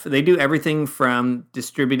stuff. They do everything from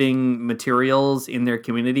distributing materials in their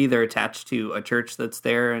community. They're attached to a church that's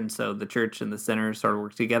there, and so the church and the center sort of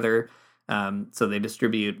work together. So they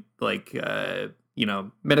distribute like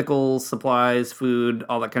medical supplies, food,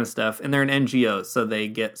 all that kind of stuff. And they're an NGO, so they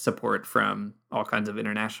get support from all kinds of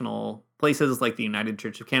international places, like the United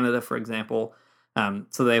Church of Canada, for example.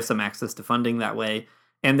 So they have some access to funding that way.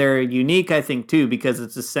 And they're unique, I think, too, because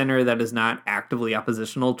it's a center that is not actively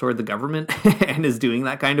oppositional toward the government and is doing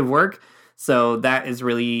that kind of work. So that is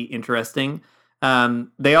really interesting.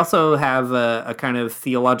 They also have a kind of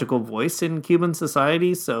theological voice in Cuban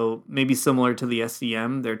society. So maybe similar to the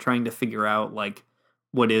SCM, they're trying to figure out, like,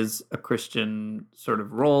 what is a Christian sort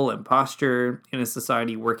of role and posture in a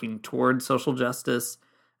society working toward social justice.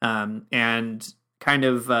 And kind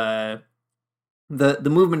of the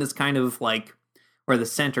movement is kind of like, or the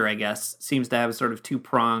center, I guess, seems to have sort of two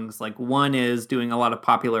prongs. Like, one is doing a lot of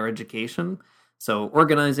popular education. So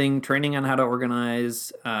organizing, training on how to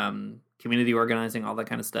organize, community organizing, all that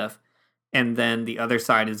kind of stuff. And then the other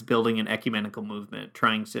side is building an ecumenical movement,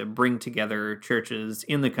 trying to bring together churches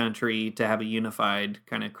in the country to have a unified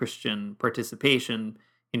kind of Christian participation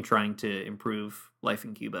in trying to improve life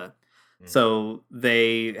in Cuba. So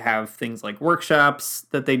they have things like workshops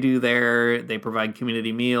that they do there. They provide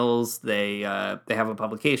community meals. They have a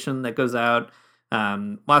publication that goes out.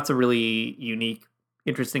 Lots of really unique,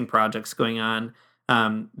 interesting projects going on.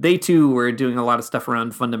 They too were doing a lot of stuff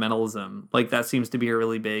around fundamentalism. Like, that seems to be a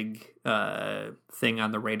really big thing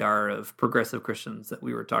on the radar of progressive Christians that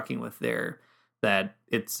we were talking with there. That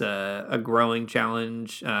it's a growing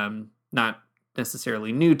challenge, not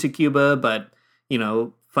necessarily new to Cuba, but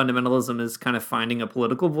fundamentalism is kind of finding a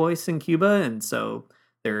political voice in Cuba, and so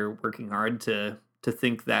they're working hard to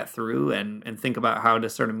think that through and think about how to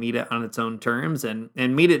sort of meet it on its own terms and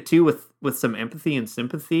meet it too with some empathy and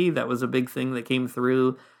sympathy. That was a big thing that came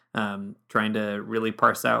through, trying to really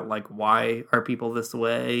parse out, like, why are people this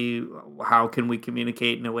way? How can we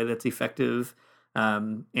communicate in a way that's effective?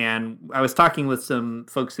 And I was talking with some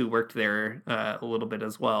folks who worked there a little bit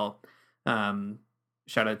as well.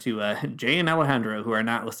 Shout out to Jay and Alejandro, who are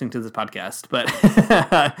not listening to this podcast, but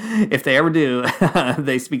if they ever do,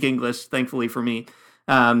 they speak English, thankfully for me.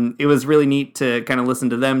 It was really neat to kind of listen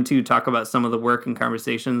to them, too, talk about some of the work and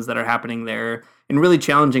conversations that are happening there, and really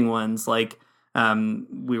challenging ones. Like,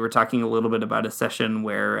 we were talking a little bit about a session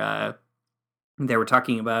where they were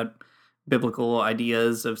talking about biblical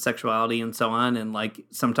ideas of sexuality and so on, and like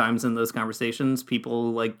sometimes in those conversations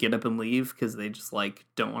people like get up and leave because they just like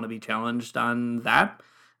don't want to be challenged on that,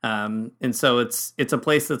 and so it's a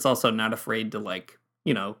place that's also not afraid to like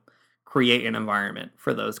create an environment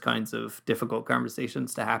for those kinds of difficult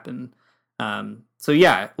conversations to happen. So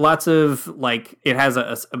yeah, lots of like, it has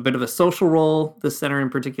a bit of a social role, this center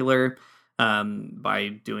in particular,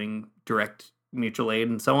 by doing direct mutual aid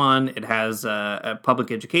and so on. It has a public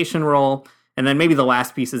education role, and then maybe the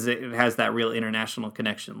last piece is it has that real international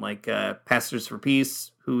connection, like Pastors for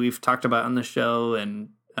Peace, who we've talked about on the show and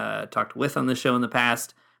talked with on the show in the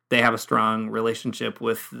past. They have a strong relationship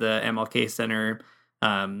with the MLK Center.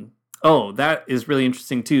 That is really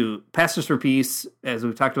interesting too. Pastors for Peace, as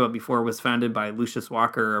we've talked about before, was founded by Lucius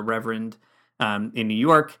Walker, a reverend in New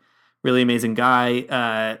York. Really amazing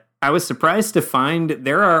guy. I was surprised to find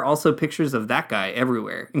there are also pictures of that guy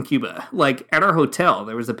everywhere in Cuba. Like, at our hotel,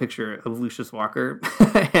 there was a picture of Lucius Walker.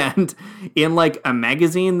 And in, like, a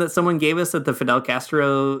magazine that someone gave us at the Fidel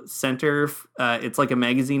Castro Center, it's, like, a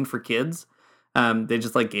magazine for kids. They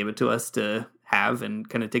just, like, gave it to us to have and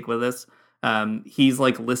kind of take with us. He's,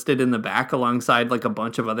 like, listed in the back alongside, like, a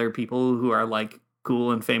bunch of other people who are, like,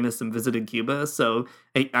 cool and famous and visited Cuba. So,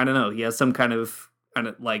 I don't know. He has some kind of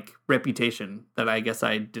like reputation that I guess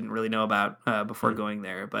I didn't really know about before going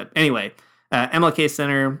there. But anyway, MLK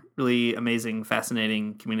Center, really amazing,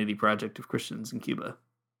 fascinating community project of Christians in Cuba.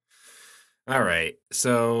 All right.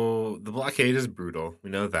 So the blockade is brutal. We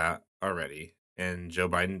know that already. And Joe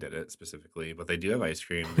Biden did it specifically, but they do have ice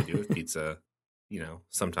cream. They do have pizza.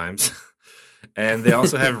 sometimes. And they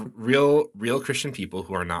also have real Christian people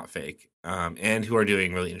who are not fake, and who are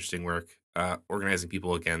doing really interesting work, organizing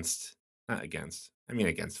people against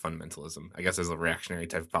fundamentalism, I guess, as a reactionary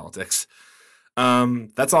type of politics.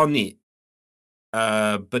 That's all neat.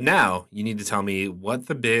 But now you need to tell me what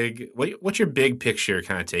your big picture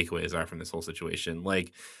kind of takeaways are from this whole situation.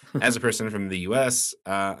 Like, as a person from the U.S.,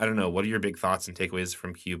 I don't know, what are your big thoughts and takeaways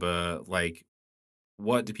from Cuba? Like,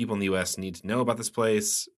 what do people in the U.S. need to know about this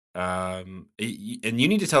place? And you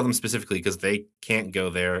need to tell them specifically because they can't go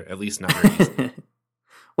there, at least not very easily.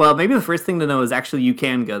 Well, maybe the first thing to know is actually you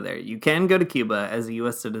can go there. You can go to Cuba as a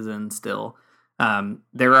U.S. citizen still.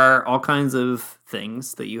 There are all kinds of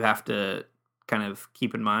things that you have to kind of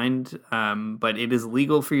keep in mind, but it is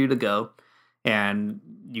legal for you to go, and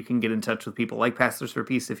you can get in touch with people like Pastors for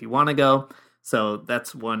Peace if you want to go. So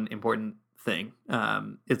that's one important thing.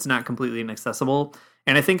 It's not completely inaccessible,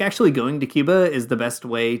 and I think actually going to Cuba is the best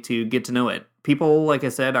way to get to know it. People, like I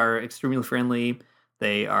said, are extremely friendly.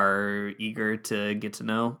 They are eager to get to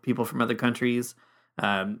know people from other countries.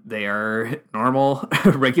 They are normal,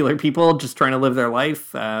 regular people just trying to live their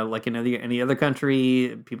life like in any other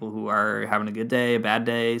country, people who are having a good day, a bad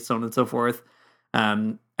day, so on and so forth.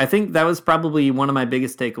 I think that was probably one of my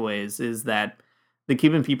biggest takeaways, is that the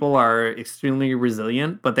Cuban people are extremely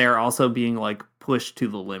resilient, but they are also being like pushed to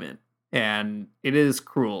the limit. And it is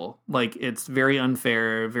cruel. Like, it's very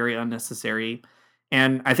unfair, very unnecessary.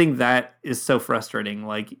 And I think that is so frustrating.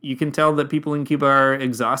 Like, you can tell that people in Cuba are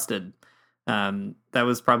exhausted. That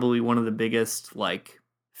was probably one of the biggest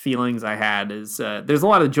feelings I had, is there's a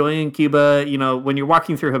lot of joy in Cuba. When you're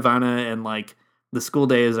walking through Havana and the school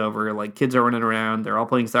day is over, kids are running around, they're all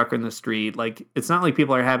playing soccer in the street. It's not like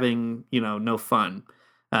people are having, no fun.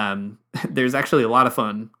 There's actually a lot of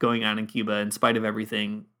fun going on in Cuba in spite of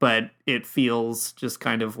everything, but it feels just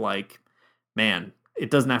kind of like, man, it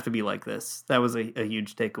doesn't have to be like this. That was a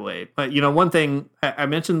huge takeaway. But, one thing, I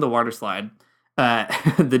mentioned the water slide,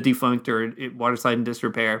 the defunct or water slide in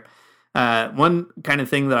disrepair. One kind of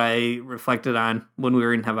thing that I reflected on when we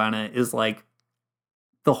were in Havana is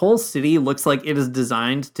the whole city looks like it is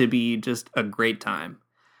designed to be just a great time.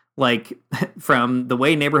 From the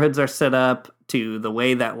way neighborhoods are set up to the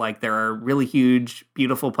way that there are really huge,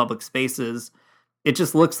 beautiful public spaces, it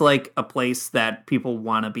just looks like a place that people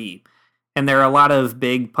want to be. And there are a lot of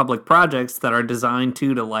big public projects that are designed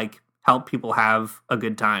to help people have a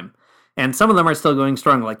good time. And some of them are still going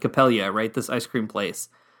strong, like Capelia, right? This ice cream place.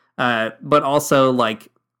 But also,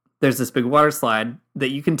 there's this big water slide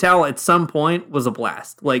that you can tell at some point was a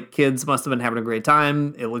blast. Kids must have been having a great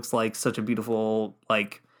time. It looks like such a beautiful,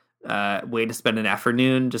 way to spend an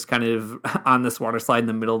afternoon, just kind of on this water slide in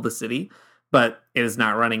the middle of the city. But it is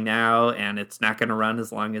not running now, and it's not going to run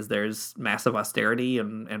as long as there's massive austerity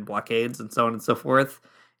and blockades and so on and so forth.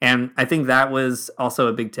 And I think that was also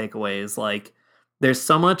a big takeaway, is there's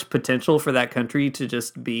so much potential for that country to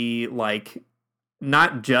just be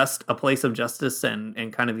not just a place of justice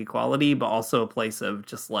and kind of equality, but also a place of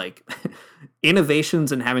just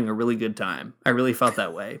innovations and having a really good time. I really felt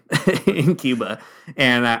that way in Cuba.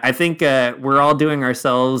 And I think we're all doing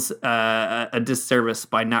ourselves a disservice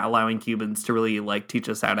by not allowing Cubans to really teach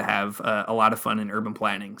us how to have a lot of fun in urban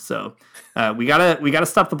planning. So we gotta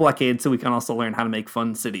stop the blockade so we can also learn how to make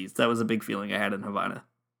fun cities. That was a big feeling I had in Havana.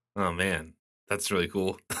 Oh man, that's really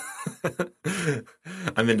cool.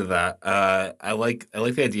 I'm into that. I like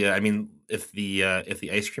the idea. I mean, if the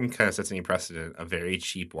ice cream kind of sets any precedent, a very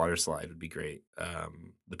cheap water slide would be great.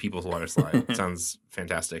 The People's Water Slide sounds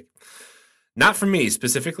fantastic. Not for me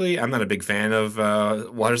specifically. I'm not a big fan of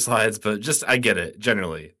water slides, but just I get it.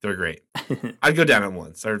 Generally, they're great. I'd go down it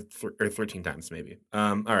once or 13 times maybe.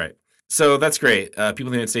 All right. So that's great. People in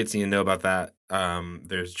the United States need to know about that.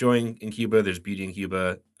 There's joy in Cuba. There's beauty in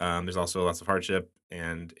Cuba. There's also lots of hardship,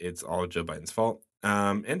 and it's all Joe Biden's fault,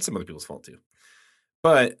 and some other people's fault too.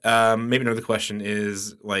 But maybe another question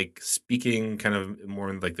is, speaking kind of more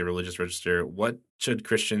in the religious register, what should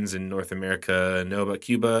Christians in North America know about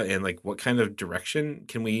Cuba, and what kind of direction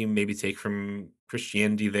can we maybe take from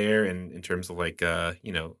Christianity there, and in terms of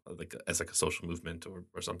as a social movement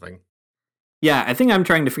or something? Yeah, I think I'm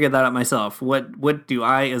trying to figure that out myself. What do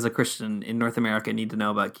I, as a Christian in North America, need to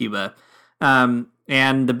know about Cuba?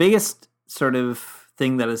 And the biggest sort of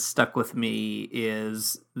thing that has stuck with me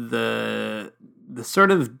is the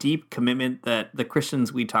sort of deep commitment that the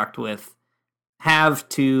Christians we talked with have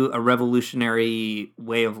to a revolutionary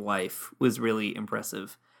way of life was really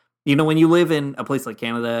impressive. When you live in a place like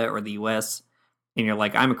Canada or the US, and you're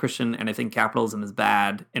I'm a Christian and I think capitalism is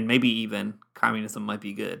bad, and maybe even communism might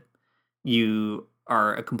be good, you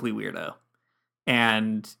are a complete weirdo.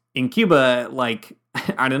 And in Cuba, like,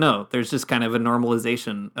 I don't know, there's just kind of a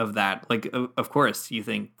normalization of that. Like, of course, you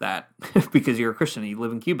think that because you're a Christian, you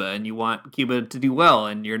live in Cuba and you want Cuba to do well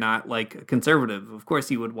and you're not like a conservative. Of course,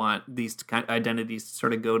 you would want these kind of identities to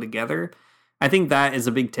sort of go together. I think that is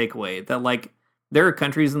a big takeaway, that like there are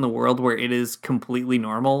countries in the world where it is completely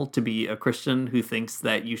normal to be a Christian who thinks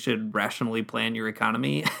that you should rationally plan your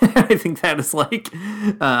economy. I think that is like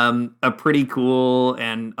a pretty cool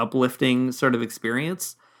and uplifting sort of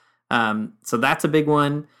experience. So that's a big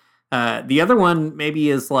one. The other one maybe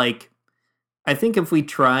is like, I think if we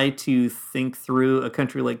try to think through a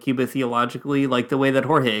country like Cuba theologically, like the way that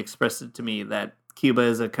Jorge expressed it to me, that Cuba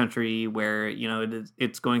is a country where, you know,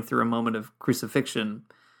 it's going through a moment of crucifixion.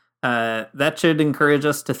 That should encourage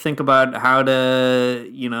us to think about how to,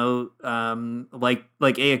 you know,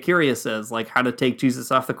 like Ea Curia says, like how to take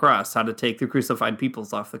Jesus off the cross, how to take the crucified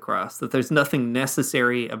peoples off the cross, that there's nothing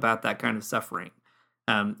necessary about that kind of suffering.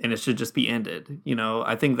 And it should just be ended. You know,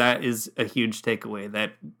 I think that is a huge takeaway,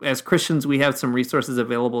 that as Christians, we have some resources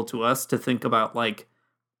available to us to think about like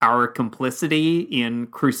our complicity in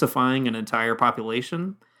crucifying an entire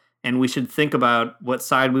population. And we should think about what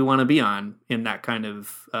side we want to be on in that kind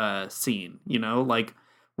of scene, you know, like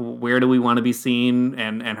where do we want to be seen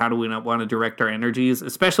and how do we not want to direct our energies,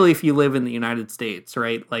 especially if you live in the United States,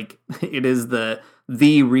 right? Like it is the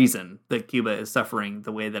reason that Cuba is suffering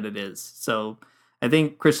the way that it is. So I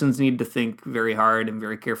think Christians need to think very hard and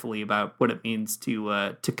very carefully about what it means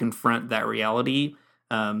to confront that reality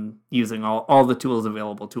using all the tools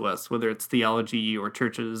available to us, whether it's theology or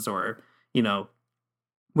churches or, you know,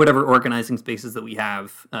 whatever organizing spaces that we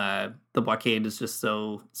have. The blockade is just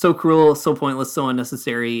so cruel, so pointless, so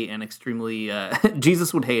unnecessary, and extremely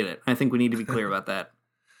Jesus would hate it. I think we need to be clear about that.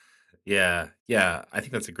 Yeah, I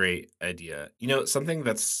think that's a great idea. You know, something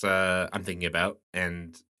that's I'm thinking about,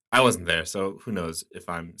 and I wasn't there, so who knows if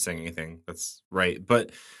I'm saying anything that's right,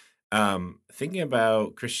 but thinking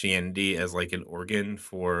about Christianity as like an organ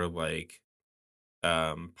for like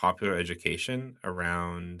popular education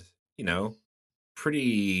around, you know,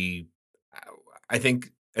 pretty I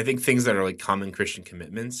think things that are like common Christian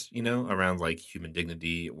commitments, you know, around like human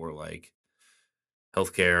dignity or like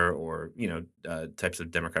healthcare or, you know, types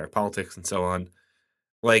of democratic politics and so on.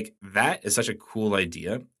 Like that is such a cool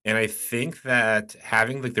idea. And I think that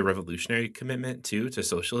having like the revolutionary commitment too to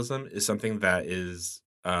socialism is something that is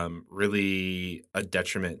really a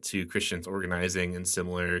detriment to Christians organizing in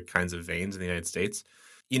similar kinds of veins in the United States.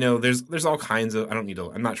 You know, there's all kinds of,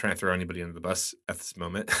 I'm not trying to throw anybody under the bus at this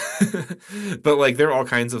moment, but like there are all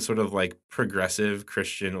kinds of sort of like progressive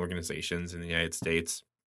Christian organizations in the United States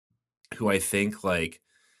who I think like,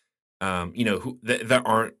 you know, who that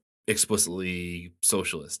aren't explicitly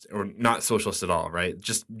socialist or not socialist at all, right?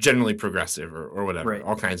 Just generally progressive or whatever, Right.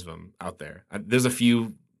 All kinds of them out there. There's a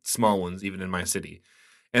few small ones even in my city,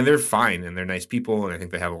 and they're fine and they're nice people. And I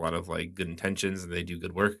think they have a lot of like good intentions and they do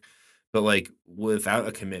good work. But like without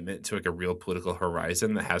a commitment to like a real political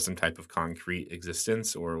horizon that has some type of concrete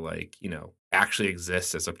existence or like, you know, actually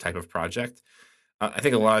exists as a type of project, I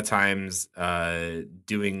think a lot of times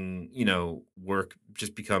doing, you know, work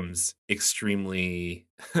just becomes extremely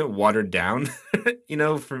watered down, you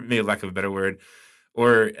know, for maybe lack of a better word,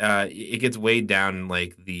 or it gets weighed down in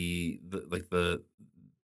like the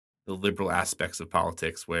liberal aspects of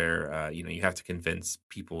politics where, you know, you have to convince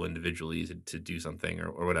people individually to do something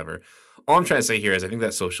or whatever. All I'm trying to say here is I think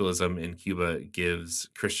that socialism in Cuba gives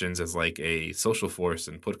Christians as like a social force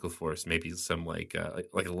and political force, maybe some like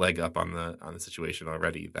a leg up on the situation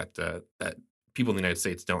already that that people in the United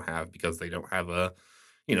States don't have because they don't have a,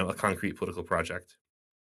 you know, a concrete political project.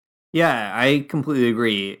 Yeah, I completely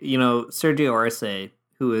agree. You know, Sergio Arce,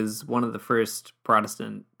 who is one of the first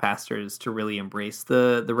Protestant pastors to really embrace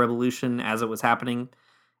the revolution as it was happening.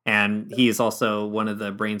 And he is also one of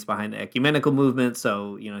the brains behind the ecumenical movement.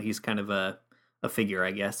 So, you know, he's kind of a figure, I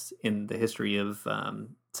guess, in the history of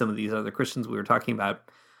some of these other Christians we were talking about.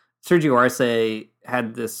 Sergio Arce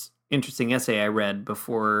had this interesting essay I read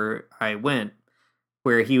before I went,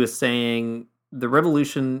 where he was saying the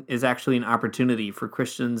revolution is actually an opportunity for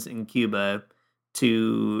Christians in Cuba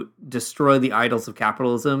to destroy the idols of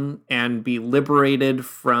capitalism and be liberated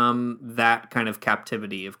from that kind of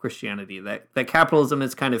captivity of Christianity, that capitalism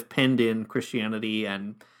is kind of penned in Christianity.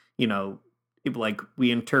 And, you know, like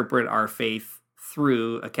we interpret our faith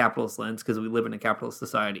through a capitalist lens because we live in a capitalist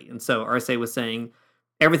society. And so Arce was saying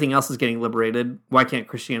everything else is getting liberated. Why can't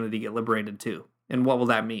Christianity get liberated too? And what will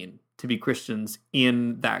that mean to be Christians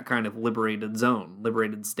in that kind of liberated zone,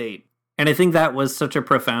 liberated state? And I think that was such a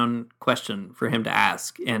profound question for him to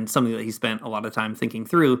ask and something that he spent a lot of time thinking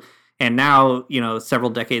through. And now, several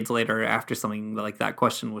decades later, after something like that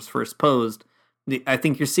question was first posed, I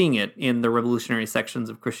think you're seeing it in the revolutionary sections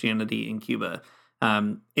of Christianity in Cuba.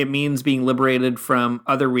 It means being liberated from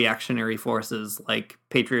other reactionary forces like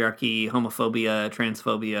patriarchy, homophobia,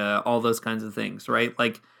 transphobia, all those kinds of things, right?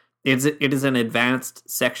 Like it is an advanced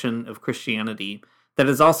section of Christianity that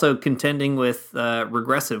is also contending with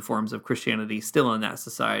regressive forms of Christianity still in that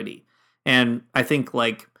society. And I think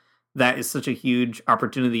that is such a huge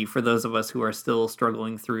opportunity for those of us who are still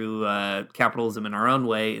struggling through capitalism in our own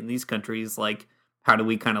way in these countries. Like, how do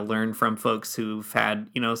we kind of learn from folks who've had,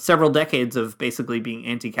 several decades of basically being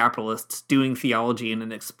anti-capitalists, doing theology in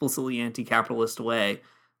an explicitly anti-capitalist way?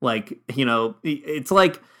 It's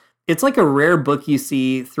like a rare book you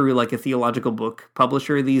see through like a theological book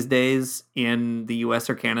publisher these days in the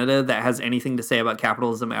US or Canada that has anything to say about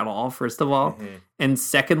capitalism at all, first of all. Mm-hmm. And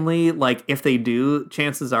secondly, if they do,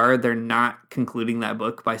 chances are they're not concluding that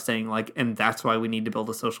book by saying and that's why we need to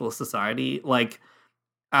build a socialist society.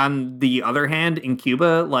 On the other hand, in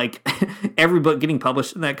Cuba, every book getting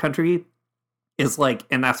published in that country is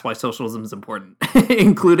and that's why socialism is important,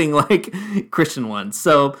 including Christian ones.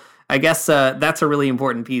 So I guess that's a really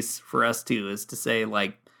important piece for us too, is to say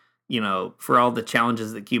for all the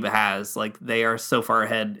challenges that Cuba has, they are so far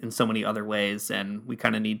ahead in so many other ways, and we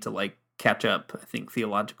kind of need to catch up, I think,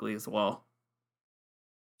 theologically as well.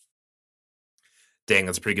 Dang,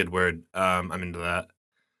 that's a pretty good word. I'm into that.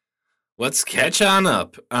 Let's catch on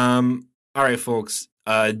up. All right, folks.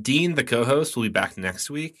 Dean, the co-host, will be back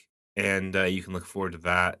next week, and you can look forward to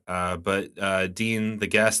that. But Dean, the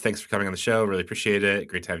guest, thanks for coming on the show. Really appreciate it.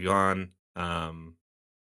 Great to have you on.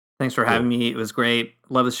 Thanks for having me. It was great.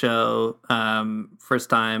 Love the show.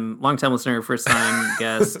 First time, long-time listener, first-time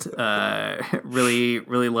guest. Really,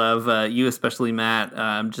 really love you, especially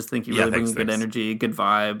Matt. Just think you really bring good energy, good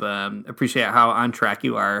vibe. Appreciate how on track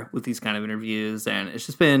you are with these kind of interviews. And it's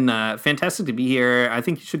just been fantastic to be here. I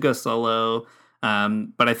think you should go solo.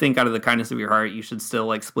 But I think out of the kindness of your heart, you should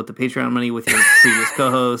still split the Patreon money with your previous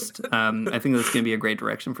co-host. I think that's going to be a great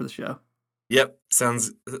direction for the show. Yep,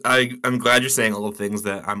 sounds. I'm glad you're saying all the things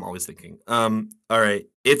that I'm always thinking. All right,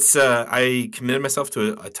 it's. I committed myself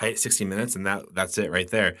to a tight 60 minutes, and that's it right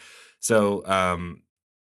there. So,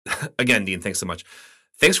 again, Dean, thanks so much.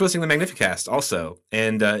 Thanks for listening to the Magnificast also.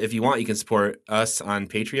 And if you want, you can support us on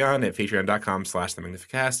Patreon at patreon.com/the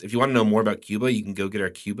Magnificast. If you want to know more about Cuba, you can go get our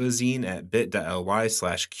Cuba zine at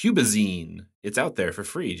bit.ly/CubaZine. It's out there for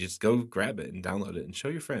free. Just go grab it and download it and show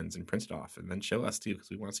your friends and print it off, and then show us too, because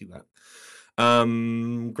we want to see that.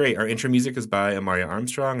 Great. Our intro music is by Amaria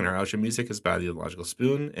Armstrong, and our outro music is by The Illogical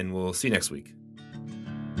Spoon, and we'll see you next week.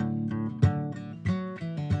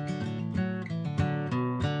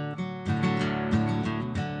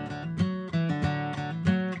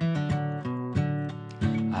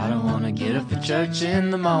 I don't wanna get up for church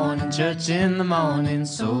in the morning,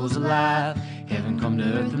 souls alive. Heaven come to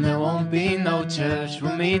earth and there won't be no church.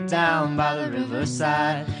 We'll meet down by the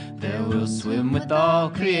riverside. There we'll swim with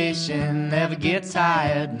all creation. Never get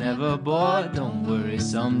tired, never bored. Don't worry,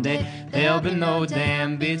 someday there'll be no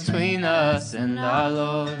dam between us and our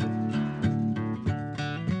Lord.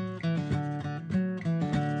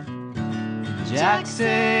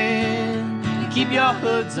 Jackson, keep your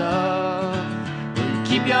hoods up.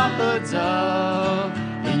 Keep your hoods up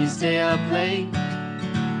and you stay up late.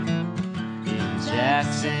 In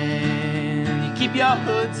Jackson, you keep your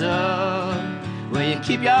hoods up. Well, you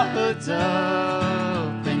keep your hoods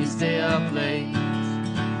up and you stay up late.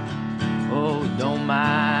 Oh, don't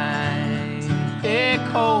mind a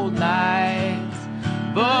cold night,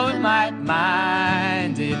 but we might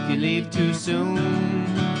mind if you leave too soon.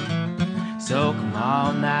 So come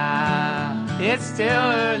on now, it's still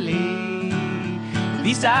early. At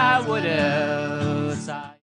least I would have